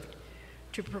served,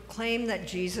 to proclaim that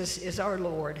Jesus is our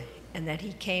Lord and that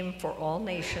he came for all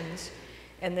nations,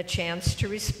 and the chance to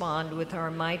respond with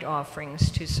our mite offerings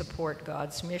to support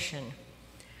God's mission.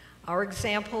 Our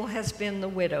example has been the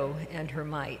widow and her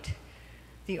mite.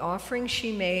 The offering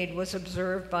she made was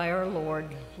observed by our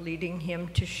Lord, leading him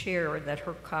to share that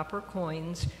her copper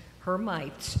coins, her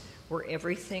mites, were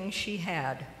everything she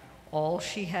had, all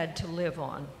she had to live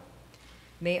on.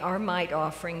 May our mite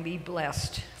offering be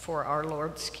blessed for our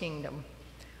Lord's kingdom.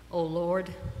 O Lord,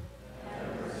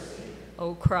 have mercy.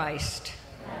 O Christ,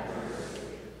 have mercy.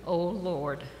 O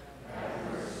Lord,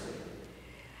 have mercy.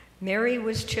 Mary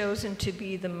was chosen to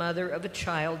be the mother of a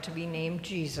child to be named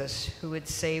Jesus, who would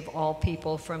save all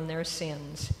people from their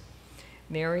sins.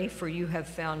 Mary, for you have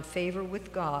found favor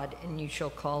with God, and you shall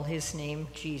call his name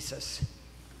Jesus.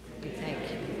 We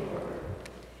thank you, Lord.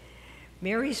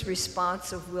 Mary's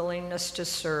response of willingness to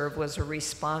serve was a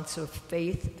response of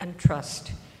faith and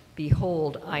trust.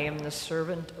 "Behold, I am the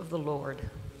servant of the Lord."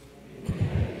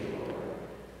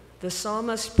 The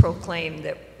psalmist proclaimed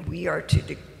that we are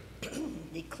to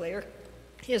declare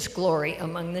his glory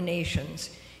among the nations,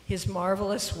 his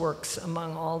marvelous works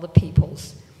among all the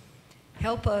peoples.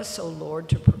 Help us, O Lord,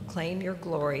 to proclaim your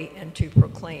glory and to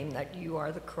proclaim that you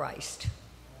are the Christ.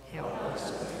 Help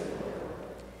us.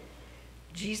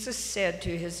 Jesus said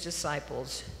to his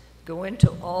disciples, "Go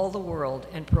into all the world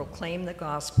and proclaim the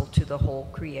gospel to the whole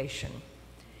creation."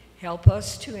 Help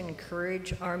us to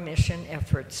encourage our mission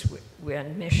efforts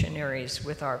and missionaries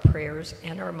with our prayers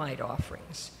and our mite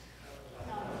offerings.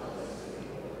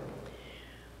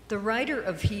 The writer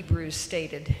of Hebrews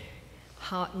stated,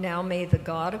 "Now may the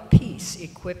God of peace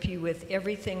equip you with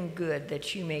everything good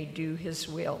that you may do his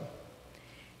will."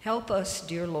 Help us,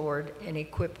 dear Lord, and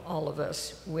equip all of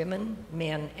us, women,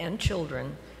 men, and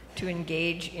children, to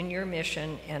engage in your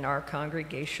mission and our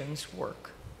congregation's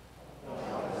work.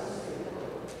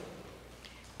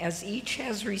 As each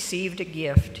has received a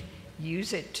gift,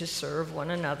 use it to serve one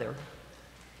another.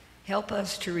 Help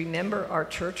us to remember our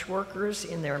church workers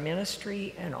in their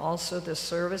ministry and also the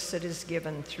service that is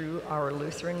given through our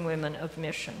Lutheran Women of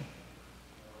Mission.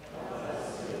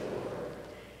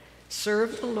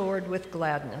 Serve the Lord with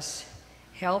gladness.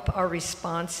 Help our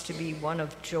response to be one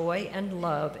of joy and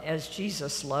love as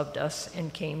Jesus loved us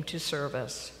and came to serve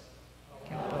us.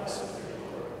 Help us.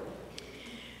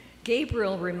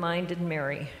 Gabriel reminded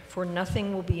Mary, "For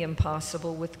nothing will be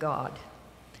impossible with God."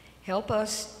 Help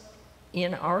us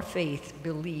in our faith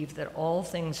believe that all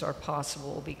things are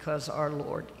possible because our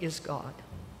Lord is God.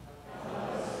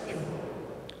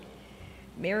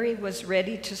 Mary was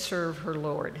ready to serve her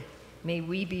Lord. May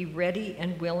we be ready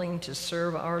and willing to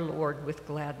serve our Lord with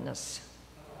gladness.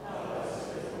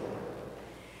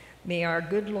 May our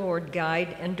good Lord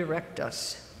guide and direct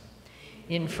us.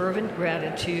 In fervent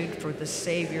gratitude for the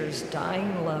Savior's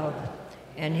dying love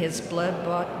and his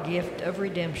blood-bought gift of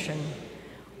redemption,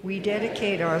 we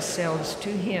dedicate ourselves to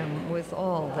him with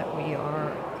all that we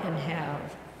are and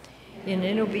have.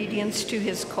 In obedience to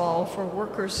his call for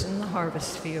workers in the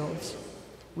harvest fields,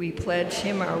 we pledge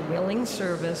him our willing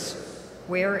service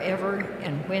wherever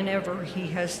and whenever he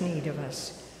has need of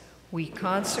us. We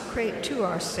consecrate to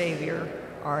our Savior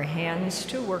our hands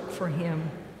to work for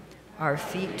him, our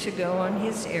feet to go on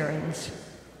his errands,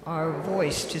 our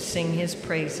voice to sing his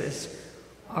praises,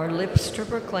 our lips to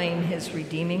proclaim his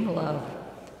redeeming love,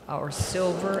 our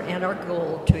silver and our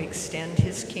gold to extend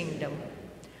his kingdom,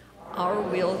 our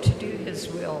will to do his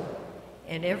will,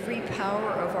 and every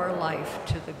power of our life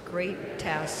to the great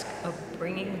task of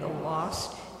bringing the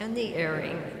lost and the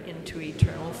erring into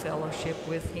eternal fellowship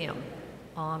with him.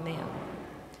 Amen.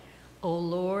 O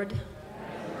Lord,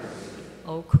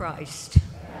 O Christ,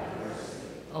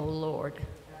 O Lord,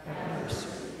 have mercy.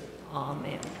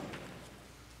 Amen.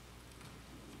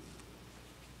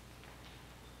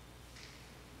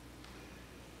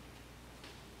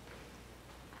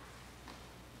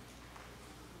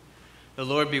 The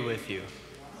Lord be with you.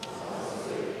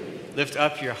 Lift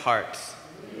up your hearts.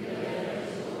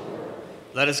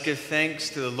 Let us give thanks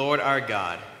to the Lord our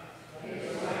God.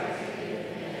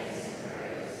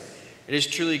 It is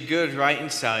truly good, right,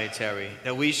 and salutary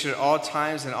that we should at all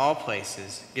times and all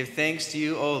places give thanks to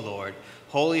you, O Lord,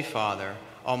 Holy Father,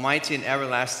 Almighty and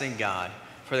everlasting God,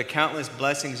 for the countless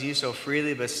blessings you so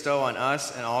freely bestow on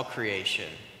us and all creation.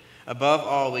 Above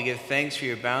all, we give thanks for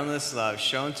your boundless love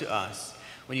shown to us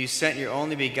when you sent your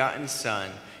only begotten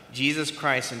Son, Jesus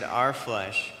Christ, into our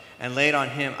flesh and laid on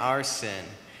him our sin,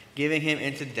 giving him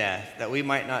into death that we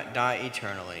might not die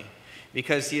eternally.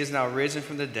 Because he is now risen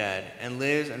from the dead and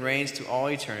lives and reigns to all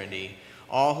eternity,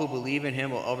 all who believe in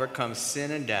him will overcome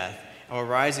sin and death and will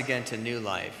rise again to new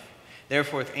life.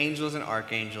 Therefore, with angels and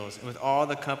archangels and with all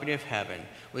the company of heaven,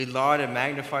 we laud and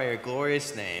magnify your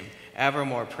glorious name,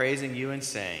 evermore praising you and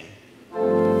saying,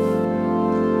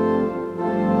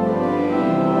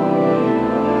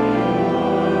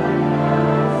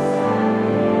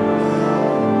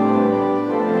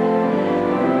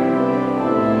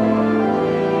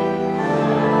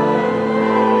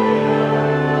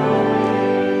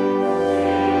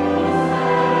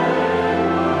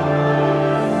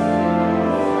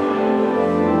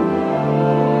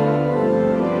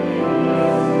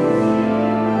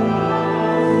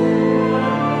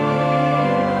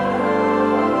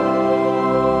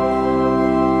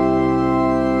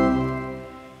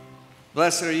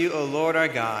 Blessed are you, O Lord our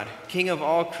God, King of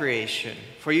all creation,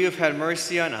 for you have had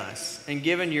mercy on us and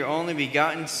given your only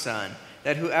begotten Son,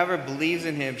 that whoever believes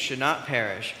in him should not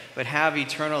perish, but have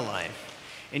eternal life.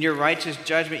 In your righteous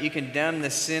judgment you condemned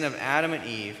the sin of Adam and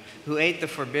Eve, who ate the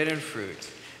forbidden fruit,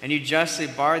 and you justly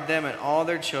barred them and all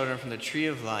their children from the tree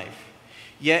of life.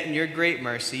 Yet in your great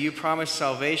mercy you promised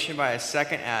salvation by a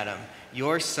second Adam,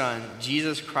 your Son,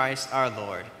 Jesus Christ our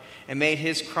Lord, and made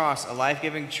his cross a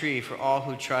life-giving tree for all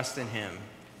who trust in him.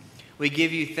 We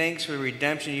give you thanks for the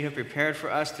redemption you have prepared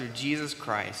for us through Jesus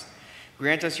Christ.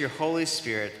 Grant us your Holy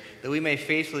Spirit, that we may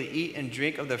faithfully eat and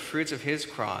drink of the fruits of his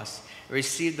cross, and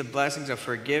receive the blessings of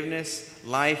forgiveness,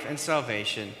 life, and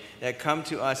salvation that come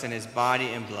to us in his body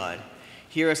and blood.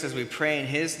 Hear us as we pray in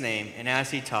his name and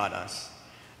as he taught us.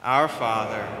 Our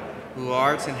Father, who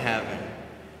art in heaven,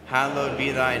 hallowed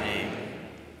be thy name.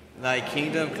 Thy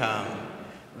kingdom come.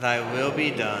 Thy will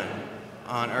be done,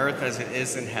 on earth as it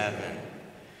is in heaven.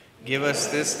 Give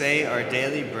us this day our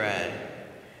daily bread,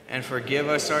 and forgive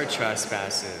us our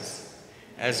trespasses,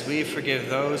 as we forgive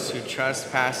those who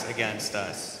trespass against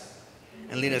us.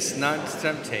 And lead us not into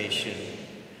temptation,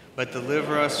 but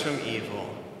deliver us from evil.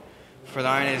 For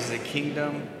thine is the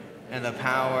kingdom, and the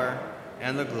power,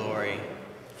 and the glory,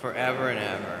 forever and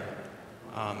ever.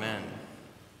 Amen.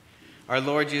 Our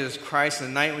Lord Jesus Christ, on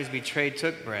the night when he was betrayed,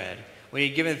 took bread. When he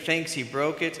had given thanks, he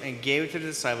broke it and gave it to the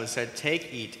disciples, and said,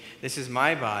 "Take, eat. This is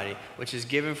my body, which is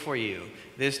given for you.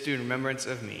 This do in remembrance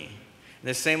of me." In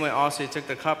the same way also he took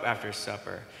the cup after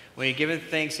supper. When he had given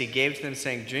thanks, he gave to them,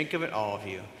 saying, "Drink of it, all of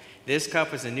you. This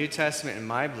cup is the New Testament in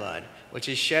my blood, which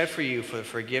is shed for you for the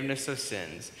forgiveness of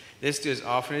sins. This do as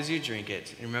often as you drink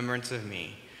it in remembrance of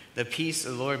me." The peace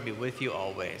of the Lord be with you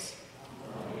always.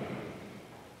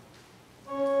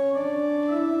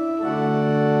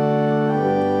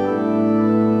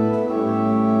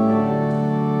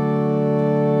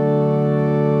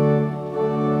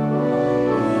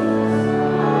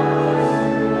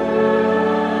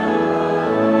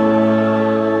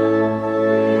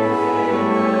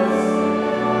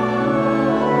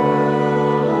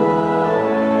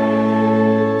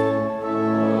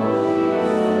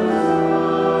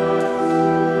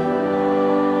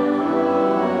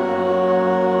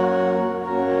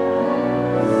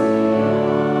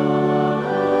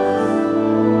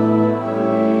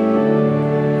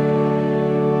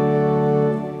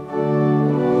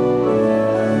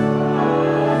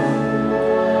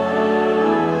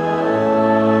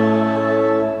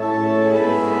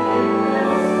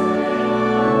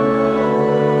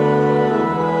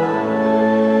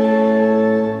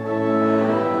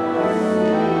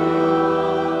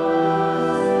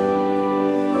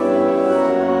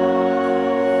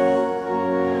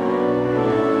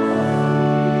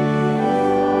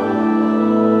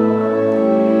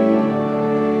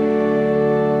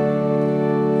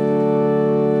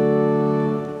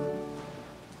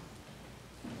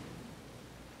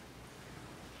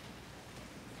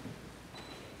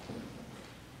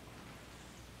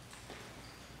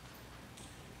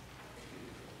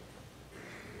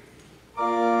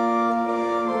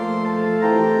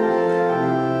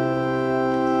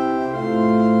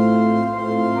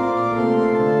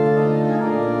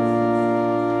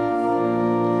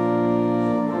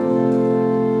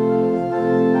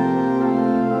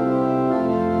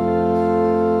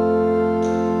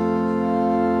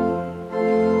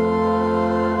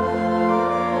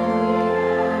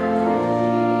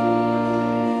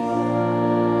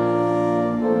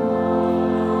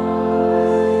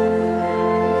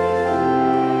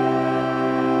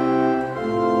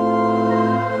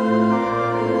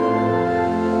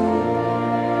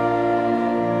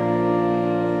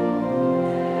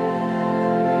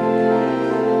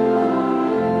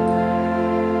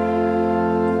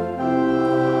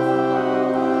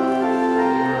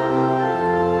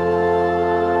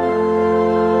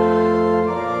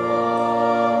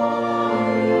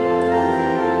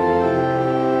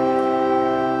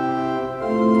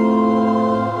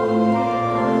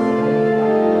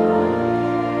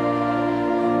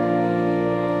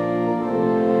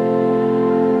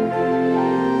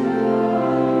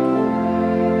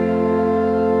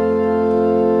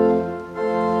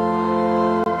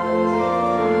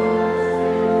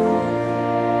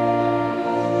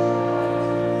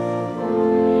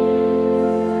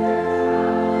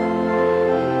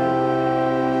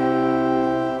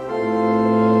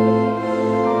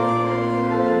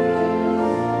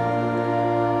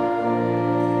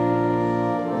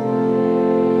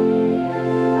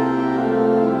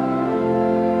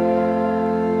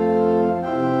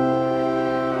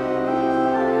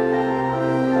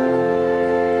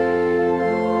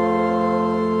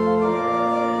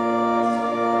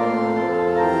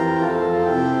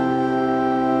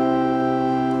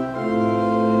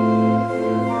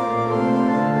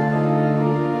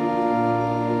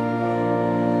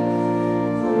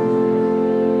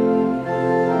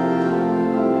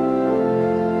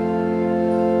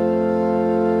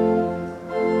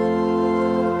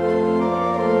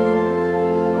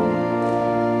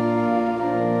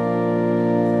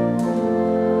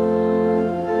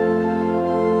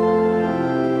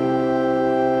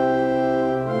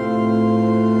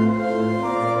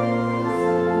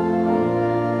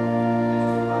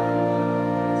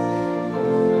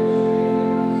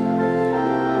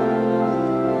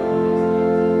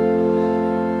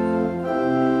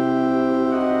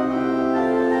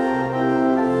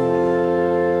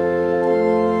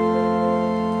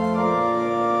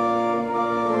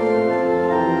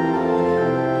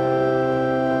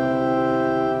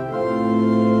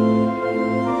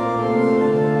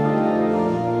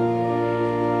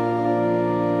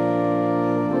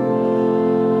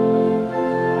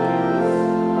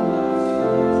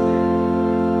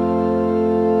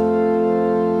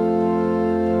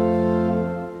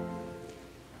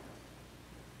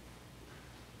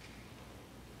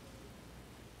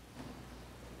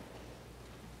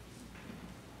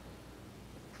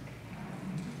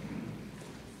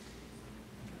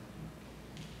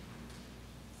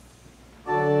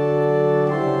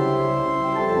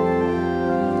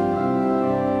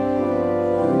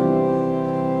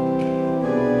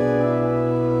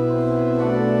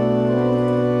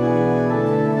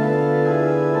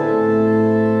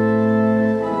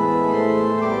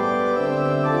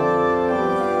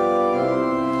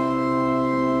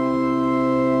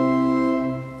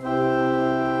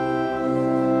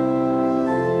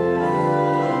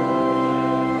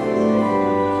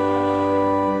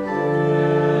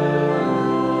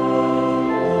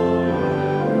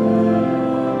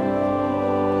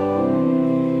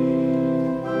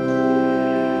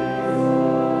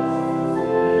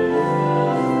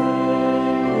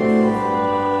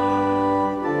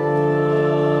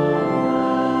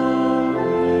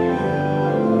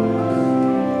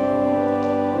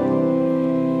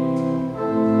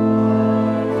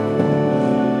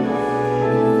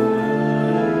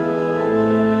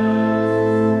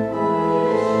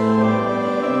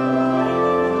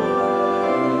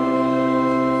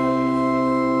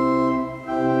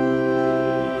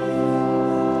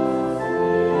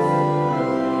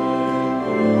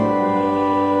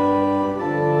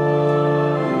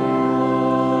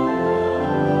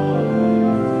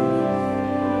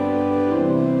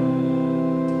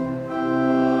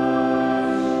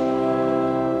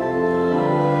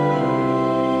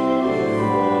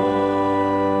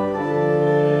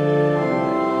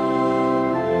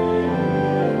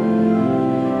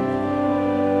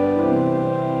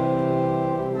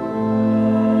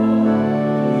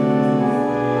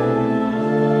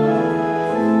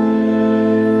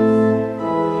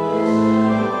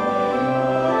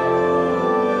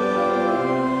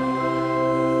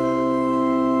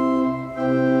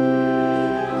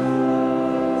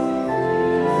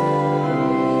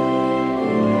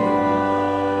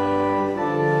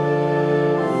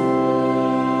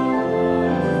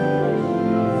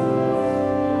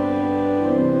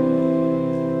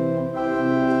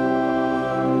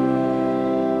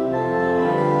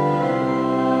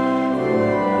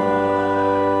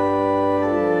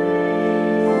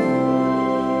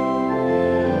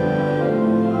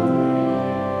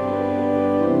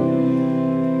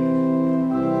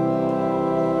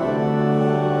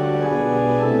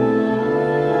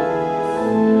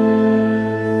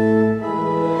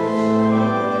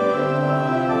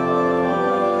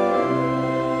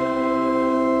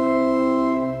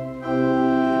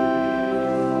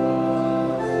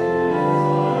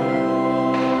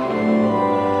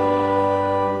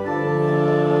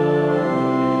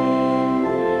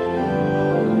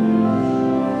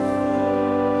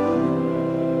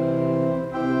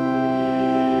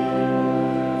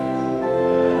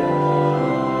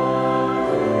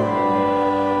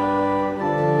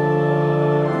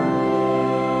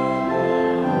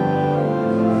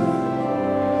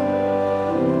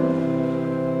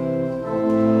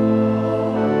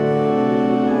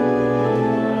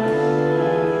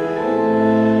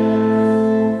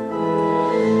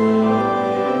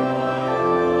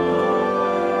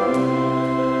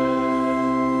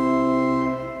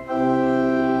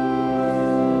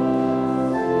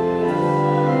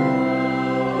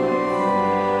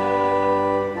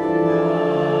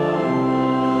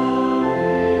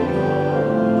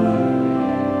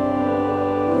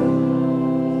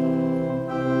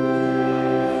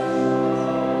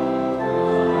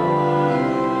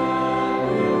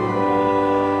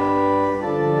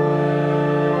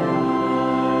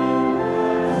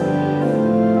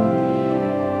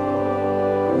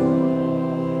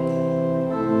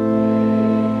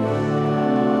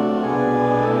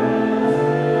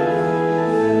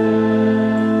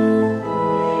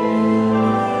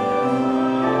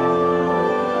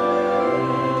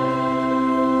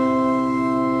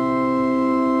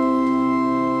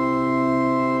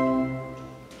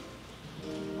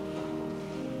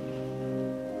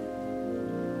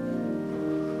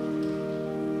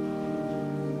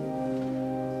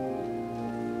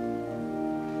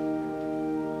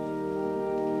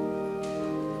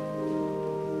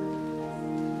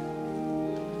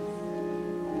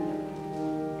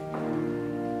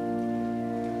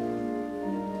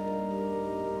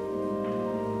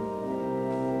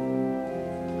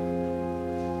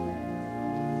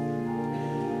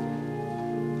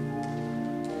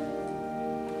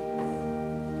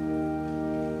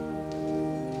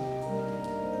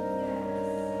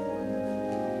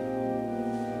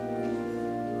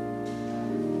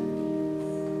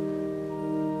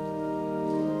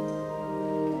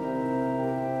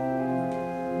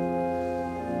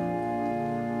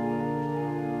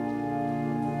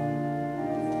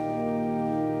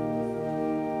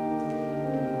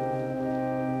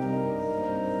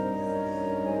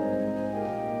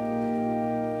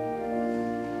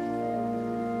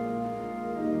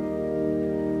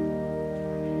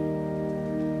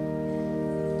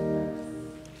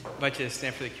 invite you to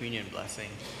stand for the communion blessing.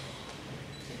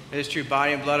 It is true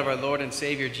body and blood of our Lord and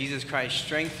Savior Jesus Christ,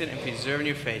 strengthen and preserve in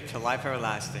your faith to life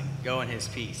everlasting. Go in his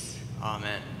peace.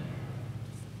 Amen.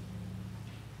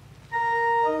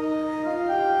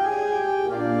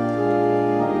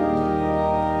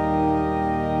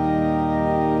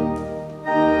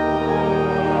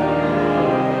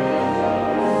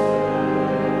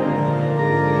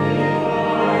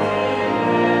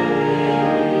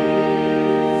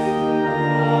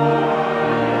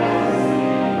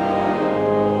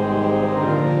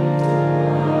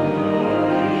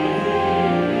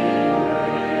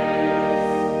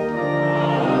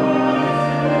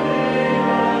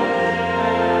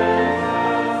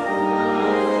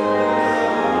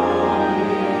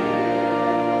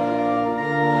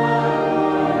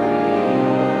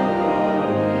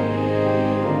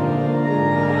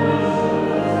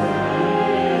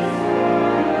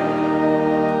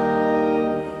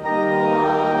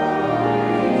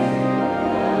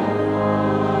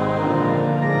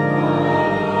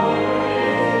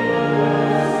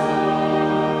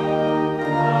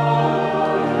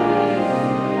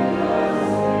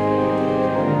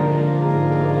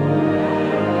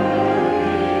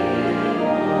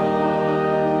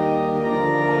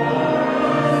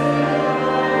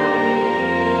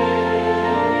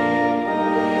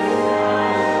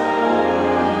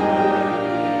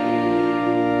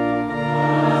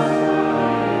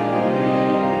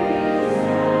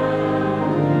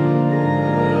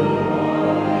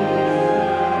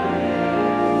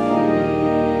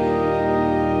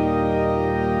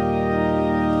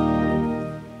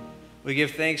 We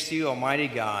give thanks to you, Almighty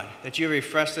God, that you have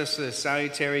refreshed us to this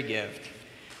salutary gift.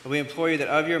 And we implore you that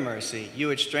of your mercy, you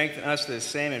would strengthen us to the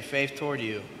same in faith toward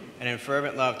you and in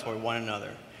fervent love toward one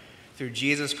another. Through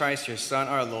Jesus Christ, your Son,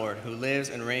 our Lord, who lives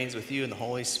and reigns with you in the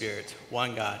Holy Spirit,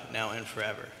 one God, now and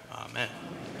forever. Amen.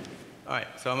 All right,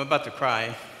 so I'm about to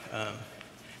cry.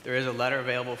 There is a letter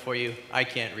available for you. I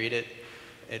can't read it.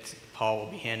 Paul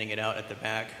will be handing it out at the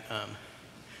back.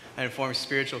 I informed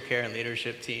spiritual care and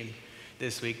leadership team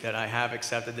this week that I have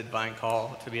accepted the divine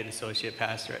call to be an associate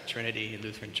pastor at Trinity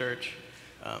Lutheran Church.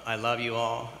 I love you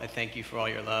all. I thank you for all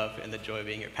your love and the joy of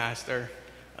being your pastor.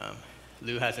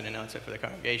 Lou has an announcement for the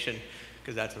congregation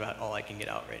because that's about all I can get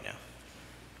out right now.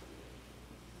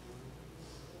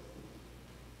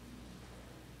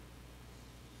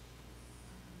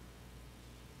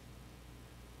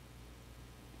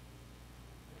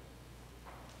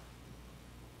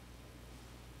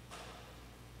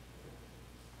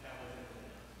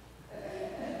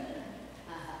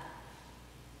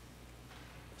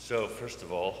 So first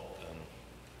of all, I'm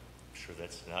sure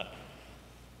that's not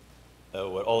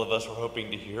what all of us were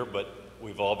hoping to hear, but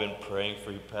we've all been praying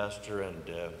for you, Pastor, and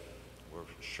we're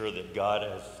sure that God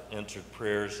has answered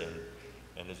prayers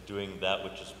and is doing that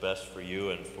which is best for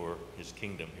you and for his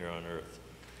kingdom here on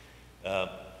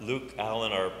earth. Luke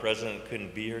Allen, our president,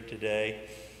 couldn't be here today.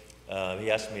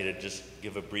 He asked me to just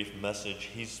give a brief message.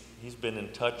 He's been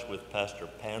in touch with Pastor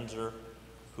Panzer,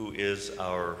 who is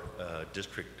our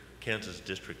Kansas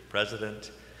district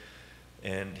president,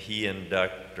 and he and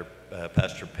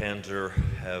Pastor Panzer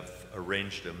have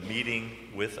arranged a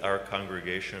meeting with our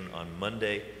congregation on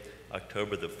Monday,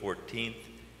 October the 14th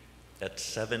at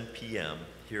 7 p.m.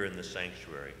 here in the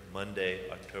sanctuary. Monday,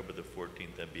 October the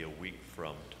 14th, that'd be a week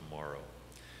from tomorrow.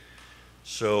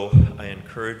 So I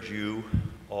encourage you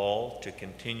all to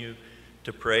continue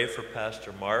to pray for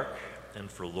Pastor Mark and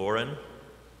for Lauren,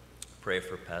 pray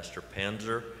for Pastor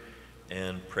Panzer,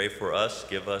 and pray for us.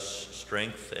 Give us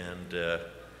strength and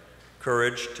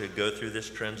courage to go through this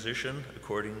transition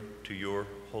according to your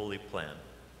holy plan.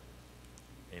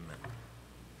 Amen.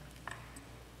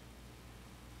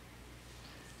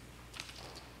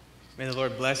 May the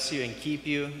Lord bless you and keep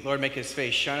you. Lord, make his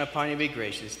face shine upon you and be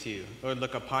gracious to you. Lord,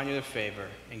 look upon you with favor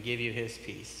and give you his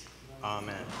peace.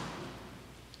 Amen.